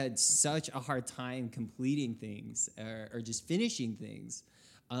I had such a hard time completing things or just finishing things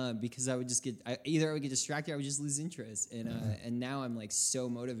because I would just either I would get distracted or I would just lose interest. And now I'm like so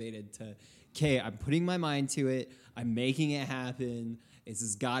motivated to, okay, I'm putting my mind to it. I'm making it happen. This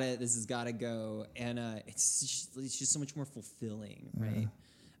has got to go. And it's just so much more fulfilling, right?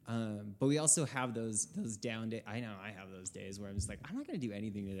 But we also have those down days. I know I have those days where I'm just like, I'm not going to do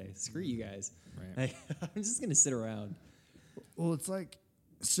anything today. Screw you guys. Right. Like, I'm just going to sit around. Well, it's like,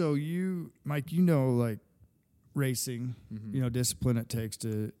 so you, Mike, you know, like racing, you know, discipline it takes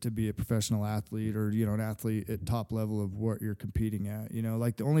to be a professional athlete or, you know, an athlete at top level of what you're competing at. You know,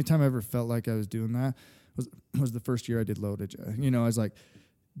 like the only time I ever felt like I was doing that was the first year I did Lodija. You know, I was like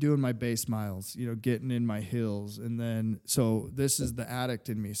doing my base miles, you know, getting in my hills. And then, so this is the addict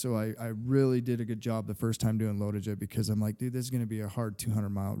in me. So I really did a good job the first time doing Lodija because I'm like, dude, this is going to be a hard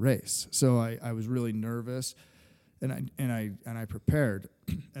 200-mile race. So I was really nervous and I prepared.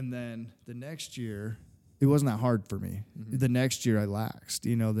 And then the next year, it wasn't that hard for me. The next year I laxed,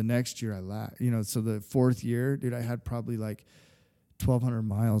 you know, so the fourth year, dude, I had probably like 1,200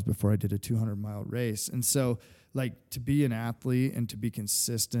 miles before I did a 200-mile race. And so, like, to be an athlete and to be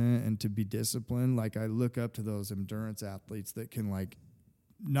consistent and to be disciplined, like, I look up to those endurance athletes that can, like,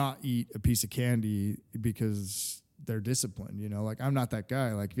 not eat a piece of candy because they're disciplined, you know? Like, I'm not that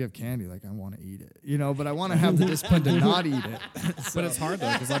guy. Like, if you have candy, like, I want to eat it, you know? But I want to have the discipline to not eat it. But it's hard,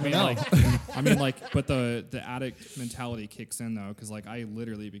 though, because, but the addict mentality kicks in, though, because, like, I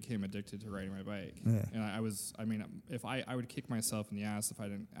literally became addicted to riding my bike. Yeah. And I would kick myself in the ass if I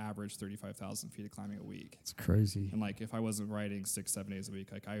didn't average 35,000 feet of climbing a week. It's crazy. And, like, if I wasn't riding 6-7 days a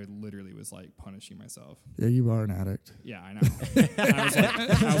week, like, I literally was, like, punishing myself. Yeah, you are an addict. Yeah, I know.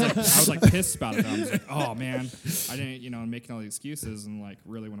 I was like pissed about it. I was like, oh, man. I didn't, you know, making all the excuses, and like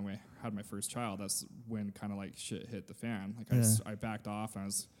really when I had my first child, that's when kind of like shit hit the fan. Like I backed off, and I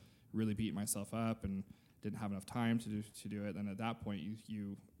was really beating myself up, and didn't have enough time to do it. And at that point,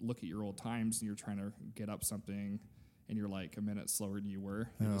 you look at your old times, and you're trying to get up something, and you're like a minute slower than you were.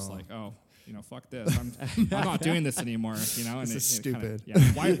 You're just like, oh, you know, fuck this. I'm not doing this anymore. You know, and this is stupid.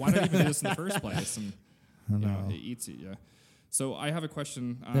 Why don't you even do this in the first place? And you know, it eats at you. So I have a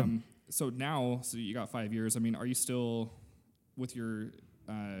question. So you got 5 years. I mean, are you still with your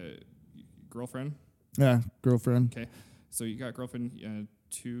girlfriend? Yeah, girlfriend. Okay. So you got girlfriend,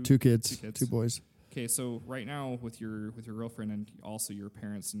 two kids, two boys. Okay. So right now with your girlfriend and also your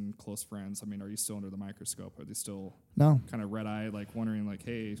parents and close friends, I mean, are you still under the microscope? Are they still kind of red eye, like wondering, like,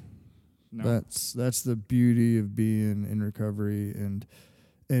 hey, no? That's the beauty of being in recovery and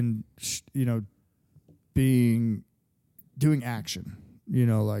you know, doing action. You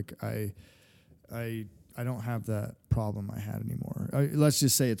know, like I don't have that problem I had anymore. Let's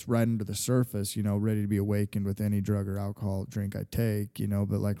just say it's right under the surface, you know, ready to be awakened with any drug or alcohol drink I take, you know,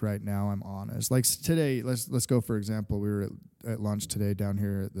 but like right now I'm honest. Like today, let's go, for example, we were at lunch today down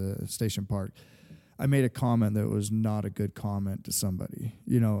here at the station park. I made a comment that was not a good comment to somebody,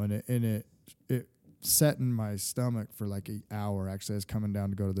 you know, and it set in my stomach for like an hour. Actually, I was coming down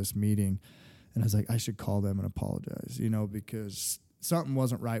to go to this meeting, and I was like, I should call them and apologize, you know, because something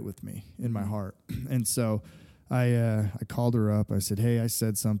wasn't right with me in my heart. And so I called her up. I said, hey, I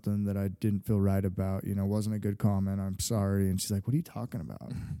said something that I didn't feel right about, you know, wasn't a good comment. I'm sorry. And she's like, what are you talking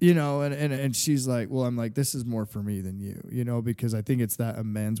about? You know, and she's like, well, I'm like, this is more for me than you know, because I think it's that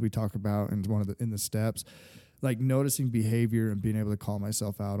amends we talk about in in the steps, like noticing behavior and being able to call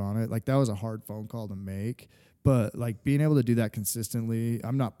myself out on it. Like that was a hard phone call to make. But like being able to do that consistently,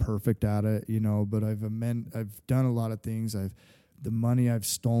 I'm not perfect at it, you know, but I've done a lot of things. The money I've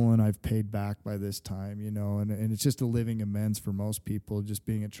stolen, I've paid back by this time, you know, and it's just a living amends for most people, just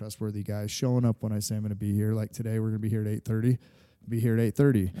being a trustworthy guy, showing up when I say I'm going to be here. Like today, we're going to be here at 8:30. Be here at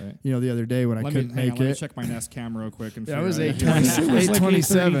 8:30. Right. You know, the other day when I couldn't make it. Let me check my Nest Cam real quick. And that was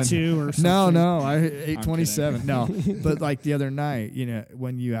 8:27. No, 8:27. No, but like the other night, you know,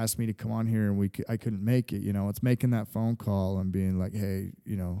 when you asked me to come on here and I couldn't make it, you know, it's making that phone call and being like, hey,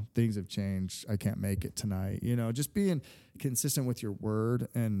 you know, things have changed. I can't make it tonight. You know, just being consistent with your word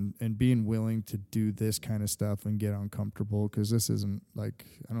and being willing to do this kind of stuff and get uncomfortable, because this isn't like,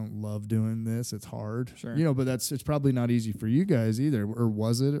 I don't love doing this. It's hard, sure, you know, but it's probably not easy for you guys either. Or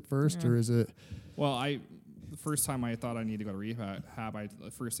was it at first, or is it? Well, the first time I thought I needed to go to rehab,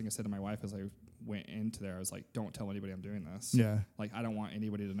 the first thing I said to my wife as I went into there, I was like, don't tell anybody I'm doing this. Yeah. Like, I don't want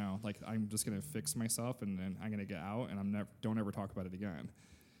anybody to know. Like, I'm just going to fix myself, and then I'm going to get out, and don't ever talk about it again.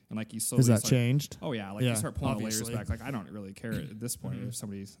 And like, you slowly has that changed? Oh yeah, like you start pulling the layers back. Like, I don't really care at this point if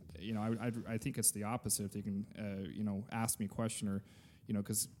somebody's, you know, I think it's the opposite. If they can, you know, ask me a question, or, you know,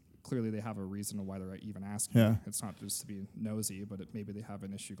 because clearly they have a reason of why they're even asking. Yeah. It's not just to be nosy, but maybe they have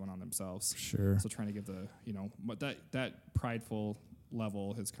an issue going on themselves. Sure. So trying to give the, you know, but that prideful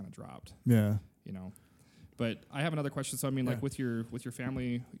level has kind of dropped. Yeah. You know, but I have another question. So I mean, like with your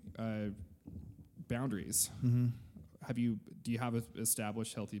family boundaries, Mm-hmm. do you have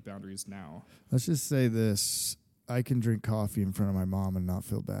established healthy boundaries now? Let's just say this. I can drink coffee in front of my mom and not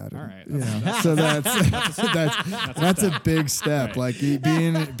feel bad. All right. So that's a big step. Right. Like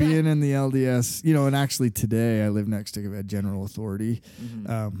being in the LDS, you know, and actually today I live next to a general authority.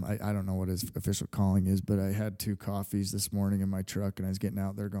 Mm-hmm. I don't know what his official calling is, but I had 2 coffees this morning in my truck and I was getting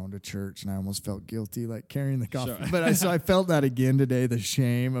out there going to church and I almost felt guilty like carrying the coffee. Sure. But I felt that again today, the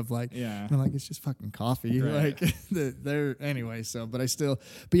shame of like, Yeah. I'm like, it's just fucking coffee. Right. Like they're anyway. So, but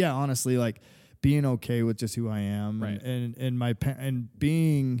yeah, honestly, like, being okay with just who I am, right. and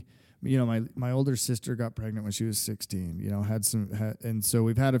being, you know, my older sister got pregnant when she was 16. You know, and so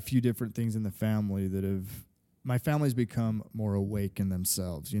we've had a few different things in the family my family's become more awake in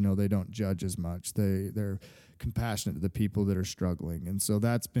themselves. You know, they don't judge as much. They're compassionate to the people that are struggling, and so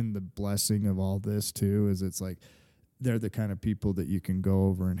that's been the blessing of all this too. Is it's like they're the kind of people that you can go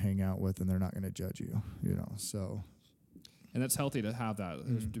over and hang out with, and they're not going to judge you. You know, so. And it's healthy to have that,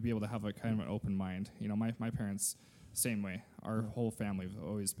 to be able to have a kind of an open mind. You know, my parents, same way. Our whole family have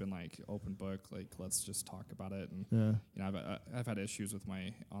always been like open book, like let's just talk about it. And you know, I've had issues with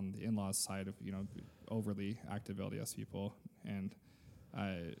on the in-laws side of, you know, overly active LDS people, and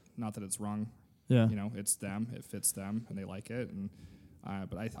not that it's wrong. Yeah. You know, it's them, it fits them, and they like it. And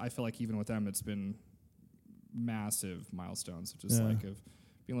but I feel like even with them, it's been massive milestones, just like of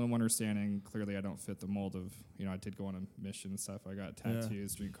being a little more understanding. Clearly, I don't fit the mold of, you know, I did go on a mission and stuff. I got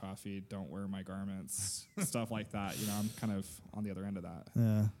tattoos, drink coffee, don't wear my garments, stuff like that. You know, I'm kind of on the other end of that.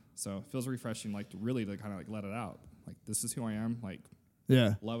 Yeah. So it feels refreshing, like to kind of like let it out. Like, this is who I am. Like,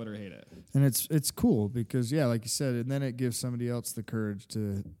 love it or hate it. And it's cool because, like you said, and then it gives somebody else the courage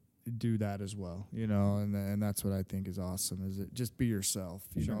to do that as well, you know, and that's what I think is awesome, is it just be yourself,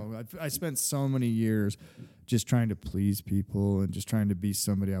 you know. I spent so many years just trying to please people and just trying to be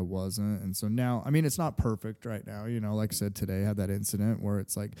somebody I wasn't, and so now, I mean, it's not perfect right now, you know, like I said today, I had that incident where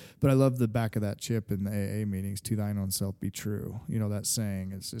it's like, but I love the back of that chip in the AA meetings, to thine own self be true, you know, that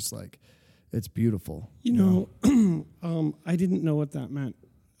saying, it's just like, it's beautiful. You know, I didn't know what that meant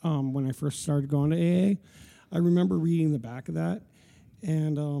when I first started going to AA. I remember reading the back of that,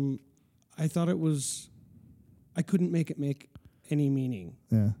 and I thought I couldn't make it make any meaning.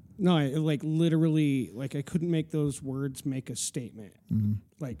 Yeah. No, literally, I couldn't make those words make a statement. Mm-hmm.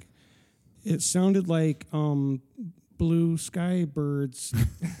 Like, it sounded like blue sky birds,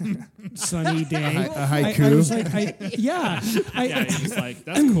 sunny day. A haiku. I was like, Yeah, he's like,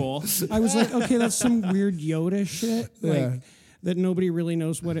 that's cool. I was like, okay, that's some weird Yoda shit, that nobody really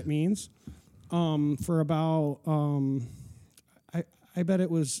knows what it means. For about, I bet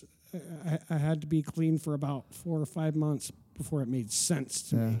it was, I had to be clean for about 4 or 5 months before it made sense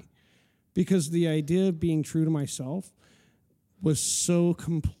to me. Because the idea of being true to myself was so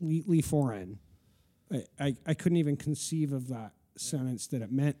completely foreign. I couldn't even conceive of that sentence that it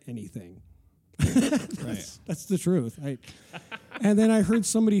meant anything. That's the truth. And then I heard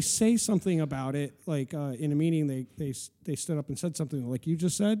somebody say something about it, like in a meeting, they stood up and said something like you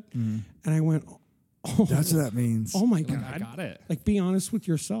just said, and I went, oh, that's what that means. Oh my God. I got it. Like, be honest with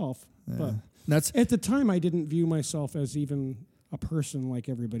yourself. But at the time, I didn't view myself as even a person like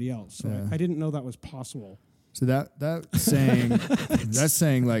everybody else. So I didn't know that was possible. So that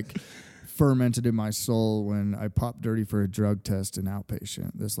saying like fermented in my soul when I popped dirty for a drug test in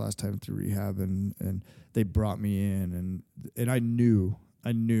outpatient this last time through rehab, and they brought me in, and I knew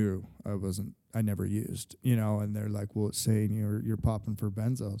I never used, you know, and they're like, well, it's saying you're popping for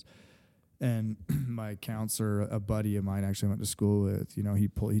benzos. And my counselor, a buddy of mine, actually went to school with, you know, he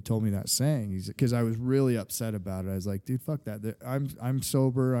told me that saying, because I was really upset about it. I was like, dude, fuck that. I'm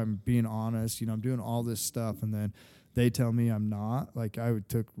sober. I'm being honest. You know, I'm doing all this stuff, and then they tell me I'm not. Like,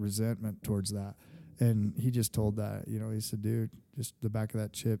 took resentment towards that. And he just told that, you know, he said, dude, just the back of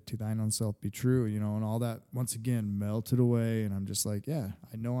that chip, to thine own self be true, you know, and all that once again melted away. And I'm just like, yeah,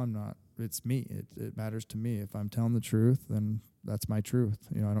 I know I'm not. It's me. It matters to me. If I'm telling the truth, then that's my truth.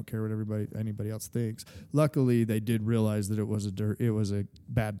 You know, I don't care what anybody else thinks. Luckily, they did realize that it was a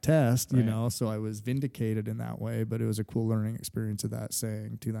bad test, you know, so I was vindicated in that way, but it was a cool learning experience of that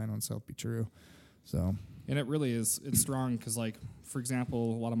saying, to thine own self be true. So. And it really is, it's strong because, like, for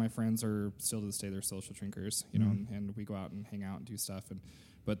example, a lot of my friends are still to this day, they're social drinkers, you know, and we go out and hang out and do stuff.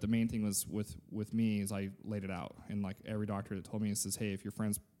 But the main thing was with me is I laid it out. And, like, every doctor that told me, says, hey, if your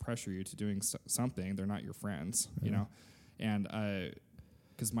friends pressure you to doing something, they're not your friends, you know. And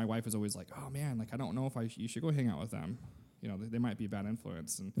because my wife was always like, oh, man, like, I don't know if you should go hang out with them. they might be a bad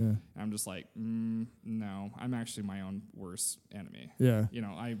influence. And I'm just like, no, I'm actually my own worst enemy. Yeah.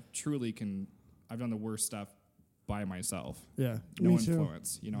 I've done the worst stuff by myself. Yeah. No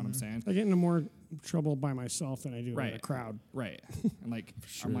influence. You know what I'm saying? I get into more trouble by myself than I do in a crowd. Right. And like,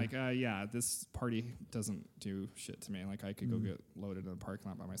 I'm like, this party doesn't do shit to me. Like I could go get loaded in a parking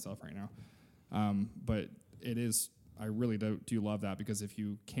lot by myself right now. But I really do love that, because if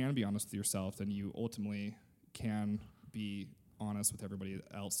you can be honest with yourself, then you ultimately can be honest with everybody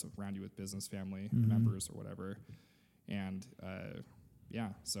else around you, with business, family, members, or whatever. And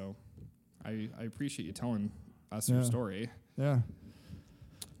so I appreciate you telling us your story. Yeah.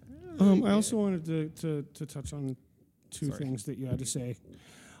 I also wanted to touch on two things that you had to say.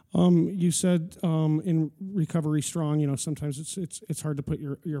 You said in Recovery Strong, sometimes it's hard to put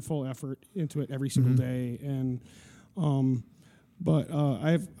your full effort into it every single day, and but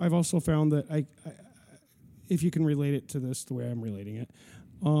I've also found that I if you can relate it to this the way I'm relating it,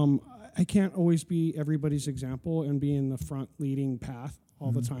 I can't always be everybody's example and be in the front leading path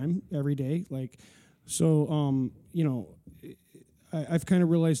all the time, every day. Like, so, I've kind of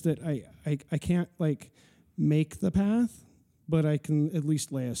realized that I can't like make the path, but I can at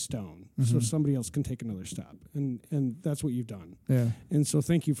least lay a stone so somebody else can take another step. And that's what you've done. Yeah. And so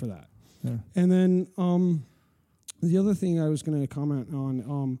thank you for that. Yeah. And then, the other thing I was going to comment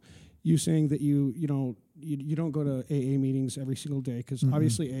on, you saying that you don't go to AA meetings every single day, because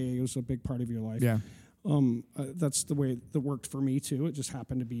obviously AA was a big part of your life. Yeah. That's the way that worked for me too. It just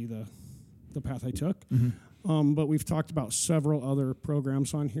happened to be the path I took. But we've talked about several other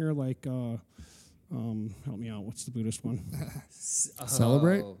programs on here, like help me out. What's the Buddhist one?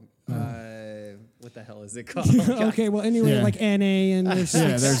 Celebrate. What the hell is it called? Okay. Well, anyway, like NA and there's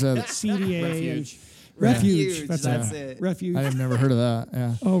a CDA Refuge. Refuge. That's it. Refuge. I've never heard of that.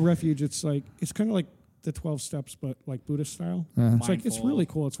 Yeah. Oh, Refuge. It's kind of like the 12 steps, but like Buddhist style. Yeah. It's really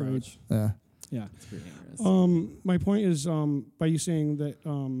cool. It's very, yeah. It's pretty interesting. My point is, by you saying that,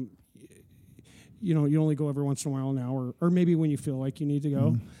 you only go every once in a while now, or maybe when you feel like you need to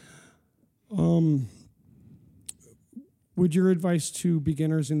go. Would your advice to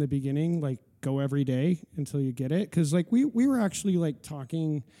beginners in the beginning, like, go every day until you get it? Because like we were actually like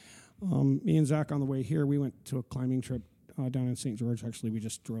talking, me and Zach on the way here, we went to a climbing trip down in St. George. Actually, we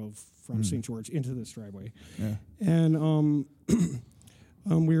just drove from St. George into this driveway. Yeah. And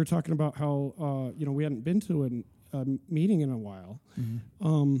we were talking about how, we hadn't been to a meeting in a while.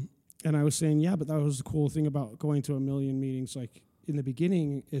 And I was saying, but that was the cool thing about going to a million meetings, like in the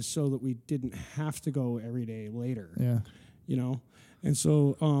beginning, is so that we didn't have to go every day later. Yeah. And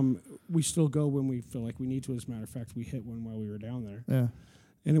so we still go when we feel like we need to. As a matter of fact, we hit one while we were down there. Yeah.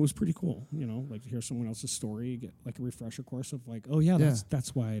 And it was pretty cool, like to hear someone else's story, get like a refresher course of like,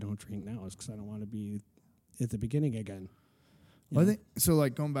 that's why I don't drink now, is because I don't want to be at the beginning again. Well, I think so.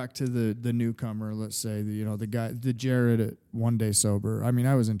 Like going back to the newcomer, let's say the Jared at One Day Sober. I mean,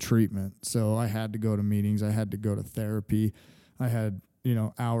 I was in treatment, so I had to go to meetings. I had to go to therapy. I had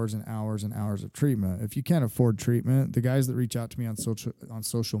hours and hours and hours of treatment. If you can't afford treatment, the guys that reach out to me on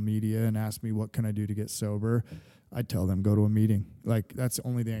social media and ask me what can I do to get sober, I tell them go to a meeting. Like that's the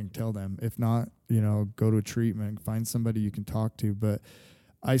only thing I can tell them. If not, go to a treatment, find somebody you can talk to. But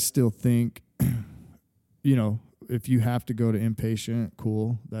I still think, if you have to go to inpatient,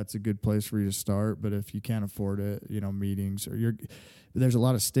 cool, that's a good place for you to start. But if you can't afford it, meetings there's a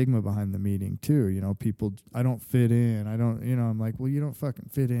lot of stigma behind the meeting too. People, I don't fit in. I don't, I'm like, well, you don't fucking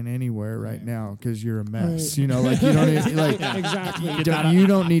fit in anywhere right now because you're a mess. Right. Like you don't need, like exactly. You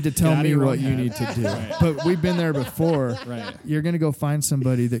don't need to tell me what you need to do. Right. But we've been there before. Right. You're gonna go find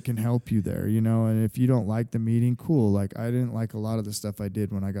somebody that can help you there. And if you don't like the meeting, cool. Like I didn't like a lot of the stuff I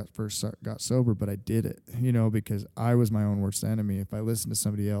did when I first got sober, but I did it. Because I was my own worst enemy. If I listened to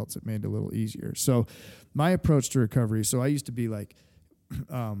somebody else, it made it a little easier. So my approach to recovery. So I used to be like,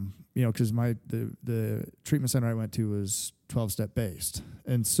 because the treatment center I went to was 12-step based.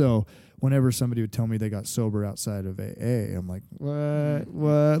 And so whenever somebody would tell me they got sober outside of AA, I'm like,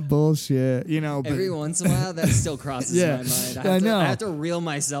 what bullshit, But every once in a while, that still crosses my mind. I have to reel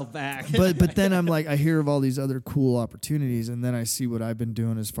myself back. but then I'm like, I hear of all these other cool opportunities, and then I see what I've been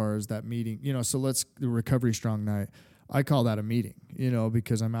doing as far as that meeting. So the Recovery Strong Night. I call that a meeting,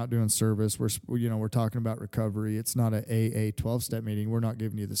 because I'm out doing service. We're talking about recovery. It's not an AA 12-step meeting. We're not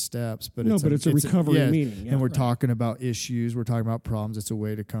giving you the steps, but it's a recovery meeting. Yeah, and we're talking about issues. We're talking about problems. It's a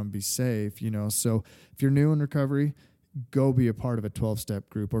way to come be safe, So if you're new in recovery, go be a part of a 12-step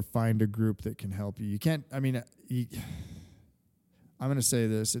group or find a group that can help you. You can't. I'm going to say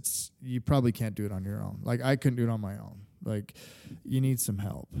this. You probably can't do it on your own. Like I couldn't do it on my own. Like, you need some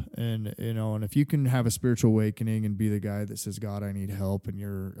help. And, you know, and if you can have a spiritual awakening and be the guy that says, God, I need help, and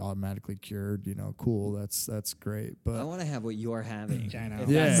you're automatically cured, you know, cool. That's great. But I want to have what you are having. I know.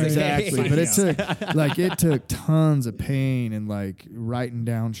 yeah, exactly. But it took tons of pain and like writing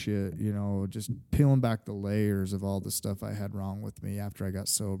down shit, you know, just peeling back the layers of all the stuff I had wrong with me after I got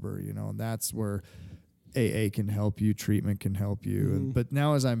sober, you know, and that's where AA can help you, treatment can help you. But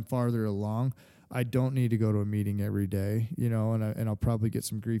now as I'm farther along, I don't need to go to a meeting every day, you know, and I'll probably get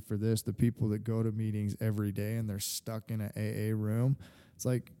some grief for this. The people that go to meetings every day and they're stuck in an AA room, it's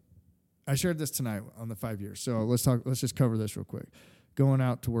like, I shared this tonight on the 5 years. So let's just cover this real quick. Going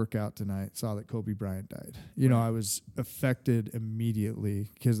out to work out tonight, saw that Kobe Bryant died. You know, I was affected immediately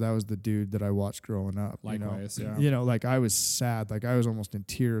because that was the dude that I watched growing up. Likewise, you know? yeah. You know, like I was sad, like I was almost in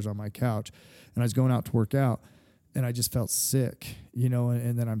tears on my couch, and I was going out to work out, and I just felt sick, you know,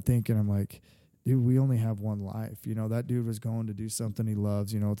 and then I'm thinking, I'm like, dude, we only have one life. You know, that dude was going to do something he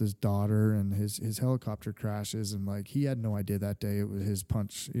loves, you know, with his daughter, and his helicopter crashes, and like he had no idea that day it was his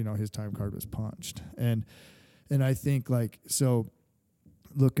punch, you know, his time card was punched. And I think like, so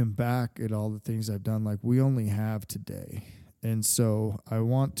looking back at all the things I've done, like we only have today. And so I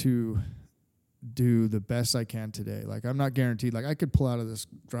want to do the best I can today. Like I'm not guaranteed, like I could pull out of this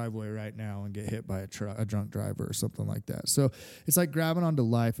driveway right now and get hit by a drunk driver or something like that. So it's like grabbing onto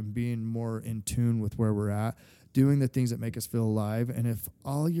life and being more in tune with where we're at, doing the things that make us feel alive. And if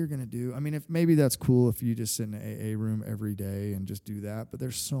all you're going to do, I mean, if maybe that's cool if you just sit in an AA room every day and just do that, but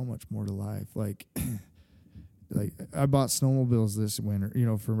there's so much more to life. Like, like I bought snowmobiles this winter, you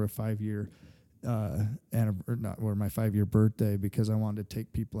know, for a 5-year my 5-year birthday, because I wanted to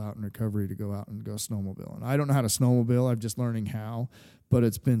take people out in recovery to go out and go snowmobiling. I don't know how to snowmobile. I'm just learning how, but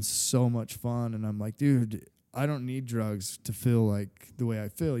it's been so much fun. And I'm like, dude, I don't need drugs to feel like the way I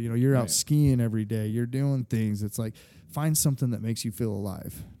feel. You know, you're out skiing every day. You're doing things. It's like, find something that makes you feel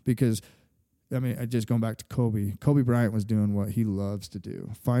alive. Because, I mean, I just going back to Kobe. Kobe Bryant was doing what he loves to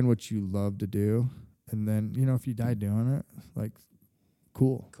do. Find what you love to do. And then, you know, if you die doing it, like,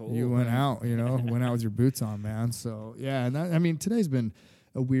 cool. You went out, you know, went out with your boots on, man. So, yeah. And that, I mean, today's been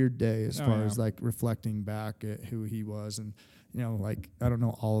a weird day as far as like reflecting back at who he was. And, you know, like, I don't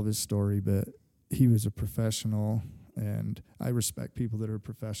know all of his story, but he was a professional, and I respect people that are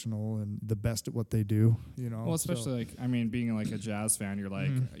professional and the best at what they do, you know. Well, especially like, I mean, being like a Jazz fan, you're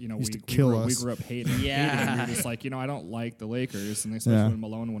like, you know, we grew up hating. Hating. You're just like, you know, I don't like the Lakers, and especially when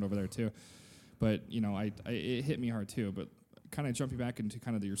Malone went over there too. But, you know, it hit me hard too. But kind of jumping back into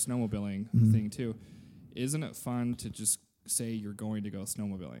kind of your snowmobiling thing too, isn't it fun to just say you're going to go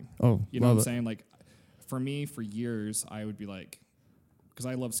snowmobiling? Oh, you know what I'm saying? Like, for me, for years, I would be like, because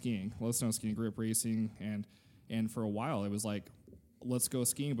I love skiing, love snow skiing, grew up racing, and for a while it was like, let's go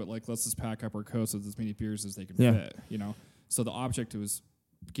skiing, but like let's just pack up our coats with as many beers as they can fit, you know. So the object was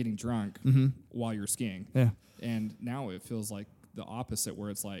getting drunk while you're skiing. Yeah. And now it feels like the opposite, where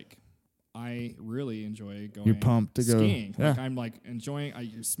it's like, I really enjoy going. You're pumped to skiing. go. Yeah. Like I'm like enjoying.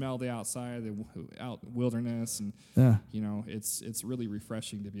 You smell the outside, the wilderness, and you know it's really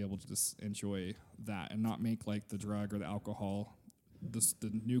refreshing to be able to just enjoy that and not make like the drug or the alcohol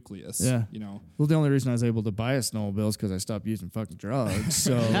the nucleus. Yeah. You know. Well, the only reason I was able to buy a snowmobile is because I stopped using fucking drugs.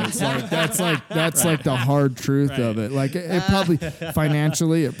 So it's like that's like the hard truth of it. Like it probably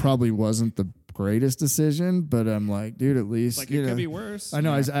financially it probably wasn't the greatest decision, but I'm like, dude, at least like it could be worse. I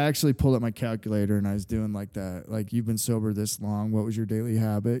know. I actually pulled up my calculator and I was doing like that. Like, you've been sober this long. What was your daily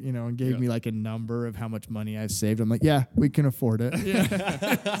habit? You know, and gave me like a number of how much money I've saved. I'm like, yeah, we can afford it.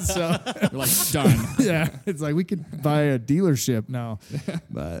 Yeah. So you're like done. Yeah. It's like we could buy a dealership now.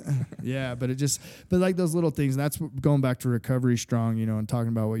 But yeah, but like those little things. And that's going back to Recovery Strong, you know, and talking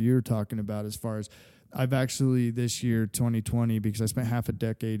about what you were talking about as far as I've actually this year, 2020, because I spent half a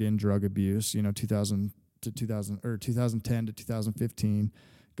decade in drug abuse, you know, 2010 to 2015,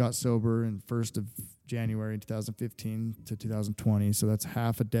 got sober in 1st of January 2015 to 2020. So that's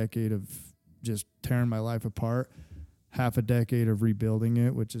half a decade of just tearing my life apart, half a decade of rebuilding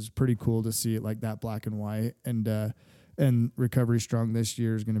it, which is pretty cool to see it like that, black and white. And Recovery Strong this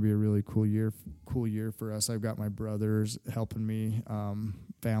year is going to be a really cool year for us. I've got my brothers helping me,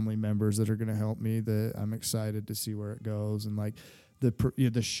 family members that are going to help me, that I'm excited to see where it goes, and like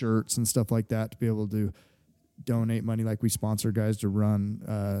the shirts and stuff like that, to be able to donate money. Like we sponsor guys to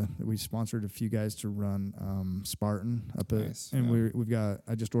run, we sponsored a few guys to run Spartan up at, and we've got,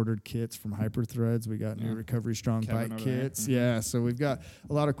 I just ordered kits from Hyperthreads. We got new Recovery Strong bike kits. Yeah. So we've got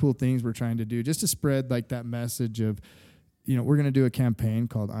a lot of cool things we're trying to do just to spread like that message of, you know, we're going to do a campaign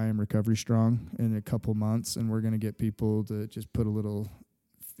called I Am Recovery Strong in a couple months, and we're going to get people to just put a little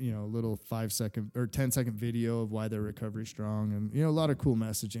little 5-second or 10-second video of why they're recovery strong, and a lot of cool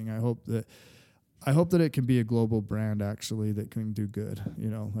messaging. I hope that it can be a global brand actually that can do good.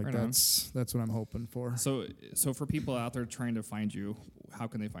 Like that's what I'm hoping for. So for people out there trying to find you, how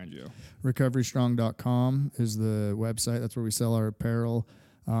can they find you? recoverystrong.com is the website. That's where we sell our apparel.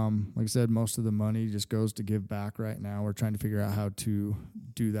 Like I said, most of the money just goes to give back right now. We're trying to figure out how to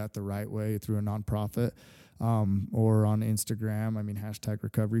do that the right way through a nonprofit. Or on Instagram. I mean,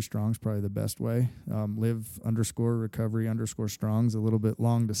 #RecoveryStrong is probably the best way. Live_recovery_strong is a little bit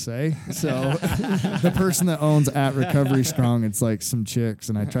long to say. So the person that owns @RecoveryStrong, it's like some chicks,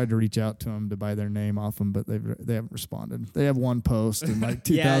 and I tried to reach out to them to buy their name off them, but they haven't responded. They have one post in like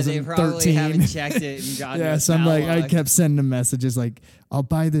 2013. Yeah, they probably haven't checked it and gotten yeah, so I'm like, I kept sending them messages like, I'll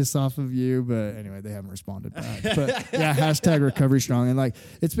buy this off of you, but anyway, they haven't responded back. But yeah, #RecoveryStrong, and like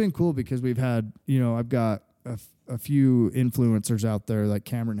it's been cool because we've had, I've got a few influencers out there like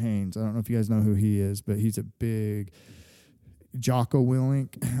Cameron Haynes. I don't know if you guys know who he is, but he's a big Jocko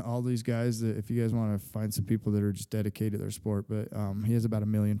Willink, all these guys that if you guys want to find some people that are just dedicated to their sport, but he has about 1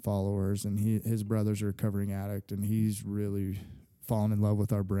 million followers, and his brother's a recovering addict, and he's really fallen in love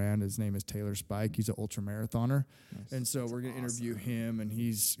with our brand. His name is Taylor Spike. He's an ultra marathoner. Nice. And so we're going to interview him, and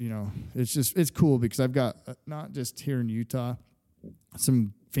he's, it's cool because I've got not just here in Utah,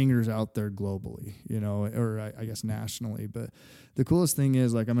 some fingers out there globally, or I guess nationally. But the coolest thing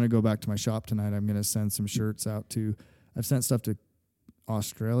is, like, I'm going to go back to my shop tonight. I'm going to send some shirts out I've sent stuff to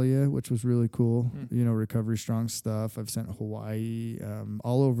Australia, which was really cool. Recovery Strong stuff. I've sent Hawaii,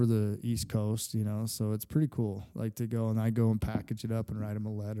 all over the East Coast, so it's pretty cool. Like to go, and I go and package it up and write them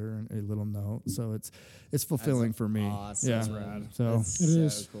a letter and a little note. So it's fulfilling for me. Awesome. Yeah. That's rad. So it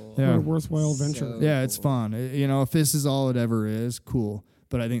is cool. Yeah. a worthwhile venture. Yeah, it's fun. If this is all it ever is, cool.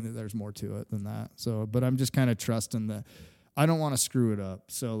 But I think that there's more to it than that. So, but I'm just kind of trusting that I don't want to screw it up.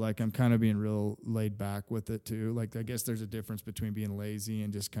 So like I'm kind of being real laid back with it too. Like I guess there's a difference between being lazy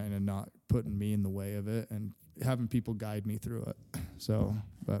and just kind of not putting me in the way of it and having people guide me through it. So,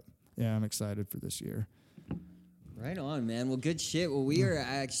 but yeah, I'm excited for this year. Right on, man. Well, good shit. Well, we are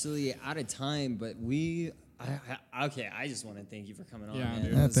actually out of time, but I just want to thank you for coming on, man.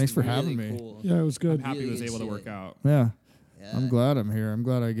 Dude. Yeah, thanks for having me. Cool. Yeah, it was good. I'm happy it was able shit. to work out. Yeah. Yeah. I'm glad I'm here. I'm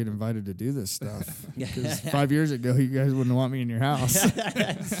glad I get invited to do this stuff. Because 5 years ago, you guys wouldn't want me in your house. Well,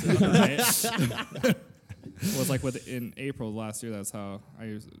 it's like in April last year, that's how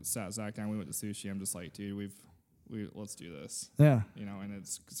I sat Zach down. We went to sushi. I'm just like, dude, let's do this. Yeah. And it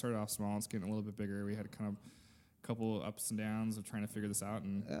started off small. It's getting a little bit bigger. We had kind of a couple ups and downs of trying to figure this out,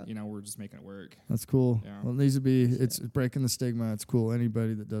 and we're just making it work. That's cool. Yeah. Well, it needs to be. It's breaking the stigma. It's cool.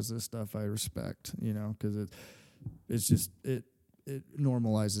 Anybody that does this stuff, I respect. Because it's just it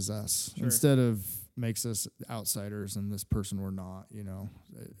normalizes us. Sure. Instead of makes us outsiders and this person we're not,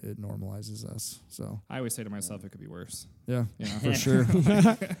 it normalizes us. So I always say to myself, it could be worse. Yeah, for sure.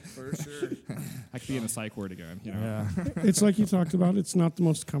 For sure. I could be in a psych ward again. Yeah. It's like you talked about. It's not the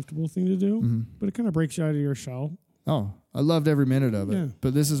most comfortable thing to do, but it kind of breaks you out of your shell. Oh, I loved every minute of it. Yeah.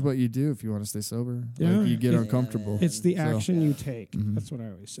 But this is what you do if you want to stay sober. Yeah. Like you get uncomfortable. It's the action you take. That's what I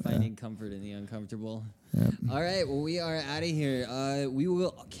always say. Finding comfort in the uncomfortable. Yep. All right. Well, we are out of here. We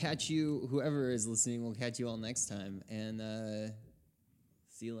will catch you, whoever is listening, we'll catch you all next time. And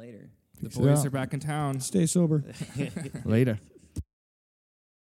see you later. The boys are back in town. Stay sober. Later.